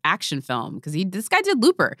A-lister action film, because this guy did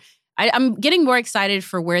Looper. I'm getting more excited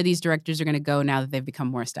for where these directors are going to go now that they've become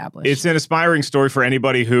more established. It's an inspiring story for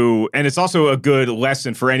anybody who, and it's also a good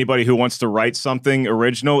lesson for anybody who wants to write something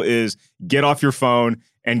original, is get off your phone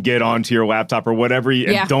and get onto your laptop or whatever,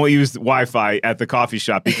 and don't use Wi-Fi at the coffee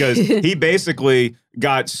shop, because he basically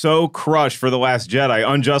got so crushed for The Last Jedi,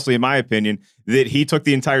 unjustly in my opinion, that he took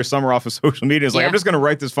the entire summer off of social media. It's like, I'm just going to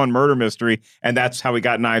write this fun murder mystery, and that's how we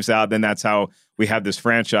got Knives Out, then that's how we have this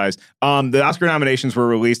franchise. The Oscar nominations were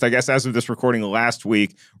released, I guess, as of this recording last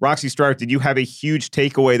week. Roxy Striar, did you have a huge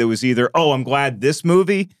takeaway that was either, oh, I'm glad this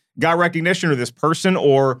movie got recognition, or this person,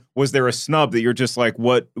 or was there a snub that you're just like,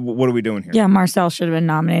 what are we doing here? Yeah, Marcel should have been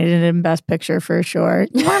nominated in Best Picture for sure.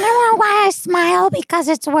 You want to know why I smile? Because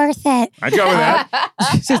it's worth it. I'd go with that.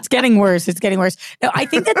 It's getting worse. It's getting worse. No, I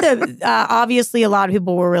think that obviously a lot of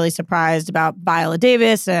people were really surprised about Viola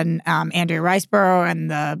Davis and Andrea Riseborough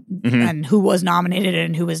and who was nominated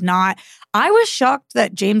and who was not. I was shocked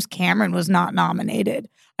that James Cameron was not nominated.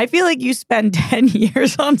 I feel like you spend 10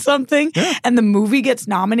 years on something and the movie gets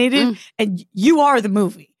nominated and you are the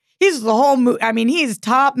movie. He's the whole movie. I mean, he's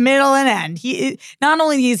top, middle, and end. He not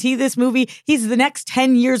only is he this movie, he's the next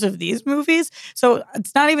 10 years of these movies. So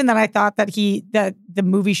it's not even that I thought that the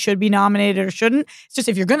movie should be nominated or shouldn't. It's just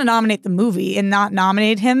if you're going to nominate the movie and not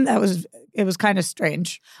nominate him, it was kind of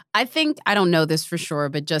strange. I think, I don't know this for sure,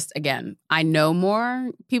 but just, again, I know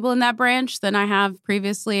more people in that branch than I have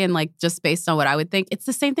previously. And like, just based on what I would think, it's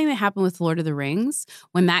the same thing that happened with Lord of the Rings.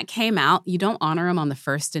 When that came out, you don't honor him on the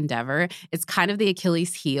first endeavor. It's kind of the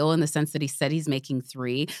Achilles heel in the sense that he said he's making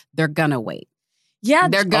 3. They're gonna wait. Yeah,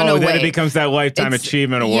 they're gonna wait. Then it becomes that Lifetime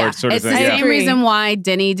Achievement Award sort of thing. It's the same reason why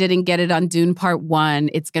Denny didn't get it on Dune Part 1.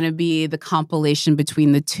 It's going to be the compilation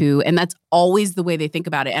between the two. And that's always the way they think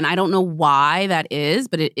about it. And I don't know why that is,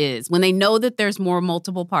 but it is. When they know that there's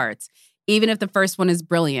multiple parts, even if the first one is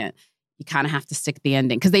brilliant, you kind of have to stick the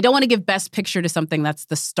ending. Because they don't want to give Best Picture to something that's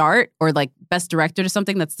the start, or like Best Director to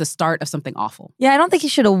something that's the start of something awful. Yeah, I don't think he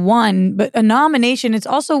should have won, but a nomination, it's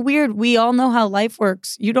also weird. We all know how life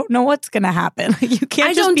works. You don't know what's going to happen. You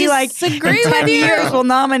can't just be like, in 10 years we'll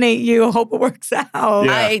nominate you, hope it works out.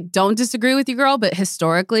 Yeah. I don't disagree with you, girl, but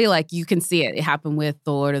historically, like, you can see it. It happened with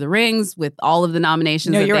The Lord of the Rings, with all of the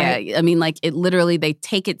nominations. No, you're right. I mean, like, it literally, they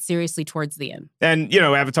take it seriously towards the end. And,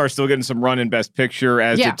 Avatar's still getting some run in Best Picture,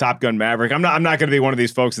 as did Top Gun Maverick. I'm not going to be one of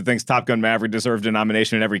these folks that thinks Top Gun Maverick deserved a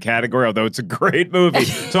nomination in every category, although it's a great movie.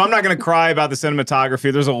 So I'm not going to cry about the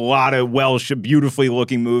cinematography. There's a lot of beautifully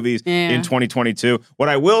looking movies in 2022. What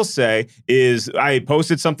I will say is I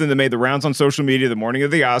posted something that made the rounds on social media the morning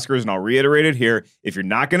of the Oscars, and I'll reiterate it here. If you're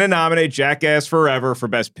not going to nominate Jackass Forever for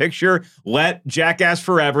Best Picture, let Jackass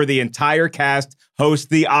Forever, the entire cast, host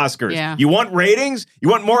the Oscars. Yeah. You want ratings? You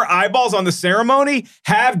want more eyeballs on the ceremony?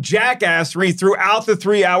 Have Jackassery throughout the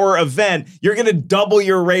 3-hour event. You're going to double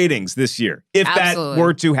your ratings this year, if that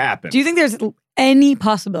were to happen. Do you think there's any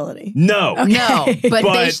possibility? No. Okay. No,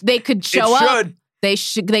 but they could show up.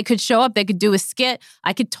 Should. They could show up. They could do a skit.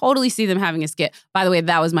 I could totally see them having a skit. By the way,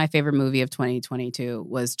 that was my favorite movie of 2022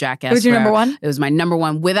 was Jackass. It was your number one? It was my number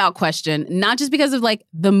one without question. Not just because of like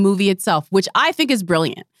the movie itself, which I think is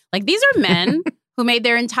brilliant. Like, these are men who made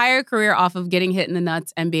their entire career off of getting hit in the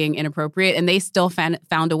nuts and being inappropriate, and they still found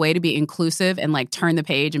a way to be inclusive and like turn the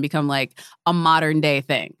page and become like a modern day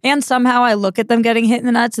thing. And somehow I look at them getting hit in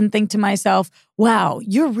the nuts and think to myself, wow,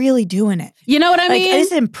 you're really doing it. You know what I mean?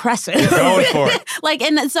 It's impressive. You're going for it. Like,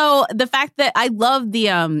 and so the fact that I love the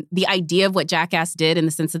idea of what Jackass did in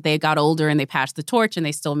the sense that they got older and they passed the torch and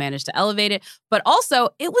they still managed to elevate it. But also,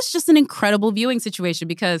 it was just an incredible viewing situation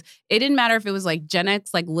because it didn't matter if it was like Gen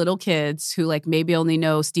X, like little kids who like maybe only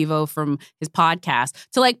know Steve-O from his podcast,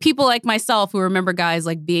 to like people like myself who remember guys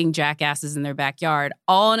like being jackasses in their backyard,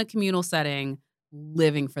 all in a communal setting,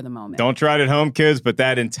 living for the moment. Don't try it at home, kids, but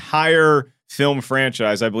that entire film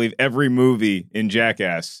franchise, I believe every movie in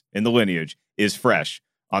Jackass in the lineage is fresh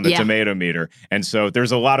on the tomato meter. And so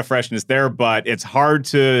there's a lot of freshness there, but it's hard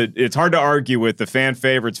to argue with the fan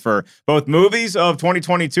favorites for both movies of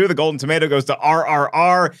 2022. The Golden Tomato goes to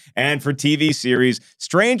RRR, and for TV series,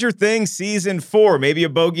 Stranger Things Season 4. Maybe a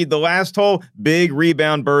bogeyed the last hole. Big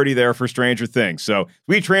rebound birdie there for Stranger Things. So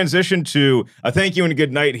we transition to a thank you and a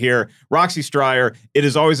good night here. Roxy Striar, it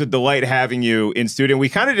is always a delight having you in studio. We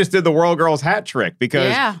kind of just did the World Girls hat trick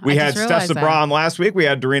because we had Steph Sabra on last week. We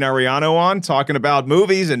had Doreen Ariano on talking about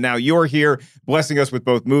movies, and now you're here blessing us with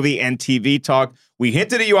both movie and TV talk. We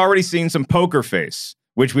hinted at you already seen some Poker Face,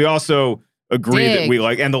 which we also agree that we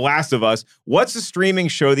like, and The Last of Us. What's a streaming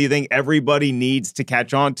show that you think everybody needs to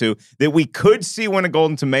catch on to that we could see win a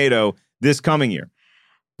Golden Tomato this coming year?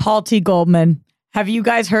 Paul T. Goldman Have you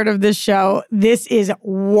guys heard of this show? This is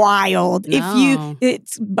wild. No.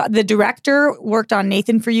 The director worked on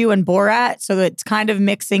Nathan For You and Borat, so it's kind of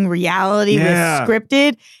mixing reality with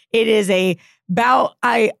scripted. It is I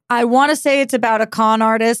want to say it's about a con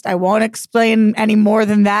artist. I won't explain any more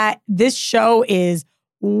than that. This show is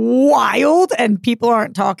wild, and people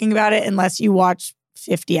aren't talking about it unless you watch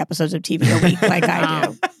 50 episodes of TV a week like I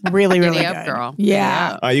do. Really, really good. Girl.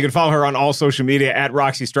 Yeah. You can follow her on all social media at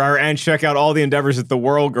Roxy Stryer and check out all the endeavors that the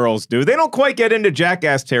World Girls do. They don't quite get into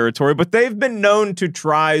Jackass territory, but they've been known to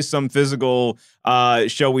try some physical,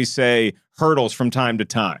 shall we say, hurdles from time to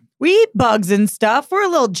time. We eat bugs and stuff. We're a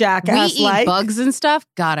little Jackass-like. We eat bugs and stuff?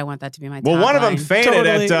 God, I want that to be my Well, one of them fainted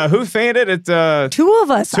at, who fainted at? Two of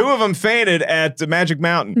us. Two of them fainted at Magic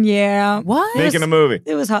Mountain. Yeah. What? Making a movie.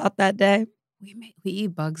 It was hot that day. We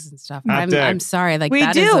eat bugs and stuff. Hot day. I'm sorry. Like we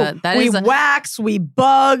that do. Is wax, we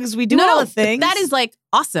bugs, we do all the things. That is like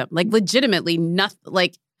awesome. Like legitimately nothing.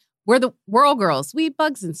 Like we're the World Girls. We eat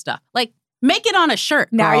bugs and stuff. Like make it on a shirt.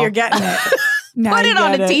 Now girl. you're getting it. Put it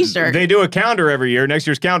on a t-shirt. They do a calendar every year. Next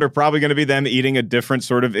year's calendar probably going to be them eating a different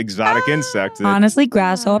sort of exotic insect. Honestly,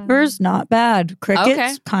 grasshoppers, not bad.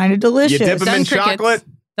 Crickets, kind of delicious. You dip them in chocolate.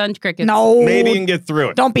 Done crickets. No. Maybe you can get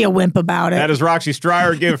through it. Don't be a wimp about it. That is Roxy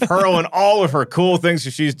Stryer. Give her and all of her cool things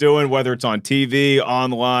that she's doing, whether it's on TV,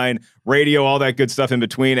 online, radio, all that good stuff in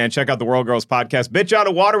between. And check out the World Girls podcast, Bitch Out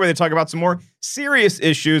of Water, where they talk about some more serious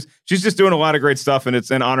issues. She's just doing a lot of great stuff, and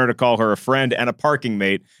it's an honor to call her a friend and a parking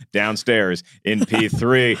mate downstairs in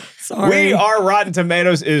P3. Sorry. We are Rotten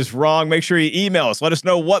Tomatoes is Wrong. Make sure you email us. Let us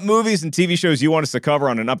know what movies and TV shows you want us to cover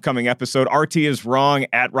on an upcoming episode.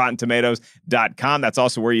 RTisWrong@RottenTomatoes.com. That's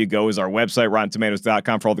also where you go is our website,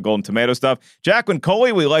 RottenTomatoes.com, for all the Golden Tomato stuff. Jacqueline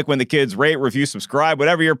Coley, we like when the kids rate, review, subscribe,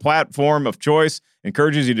 whatever your platform of choice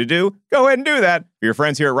encourages you to do, go ahead and do that. For your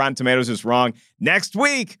friends here at Rotten Tomatoes is Wrong. Next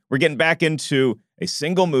week, we're getting back into a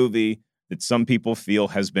single movie that some people feel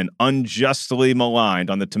has been unjustly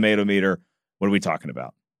maligned on the tomato meter. What are we talking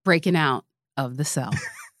about? Breaking Out of the Cell.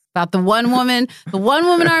 About the one woman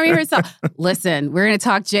army herself. Listen, we're going to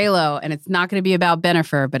talk J-Lo, and it's not going to be about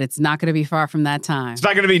Bennifer, but it's not going to be far from that time. It's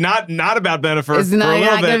not going to be not about Bennifer. It's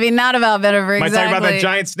not going to be not about Bennifer, Might exactly. talk about that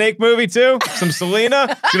giant snake movie, too? Some Selena?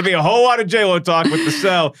 It's going to be a whole lot of J-Lo talk with The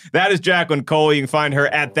Cell. That is Jacqueline Coley. You can find her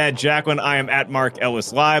at that Jacqueline. I am at Mark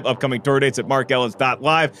Ellis Live. Upcoming tour dates at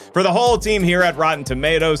markellis.live. For the whole team here at Rotten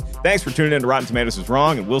Tomatoes, thanks for tuning in to Rotten Tomatoes is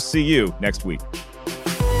Wrong, and we'll see you next week.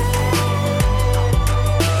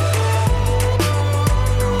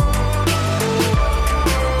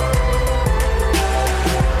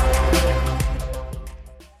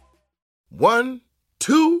 One,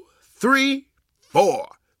 2, 3, 4.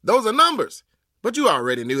 Those are numbers. But you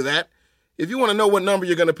already knew that. If you want to know what number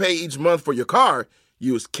you're going to pay each month for your car,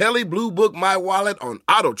 use Kelley Blue Book My Wallet on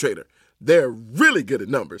AutoTrader. They're really good at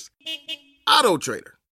numbers. AutoTrader.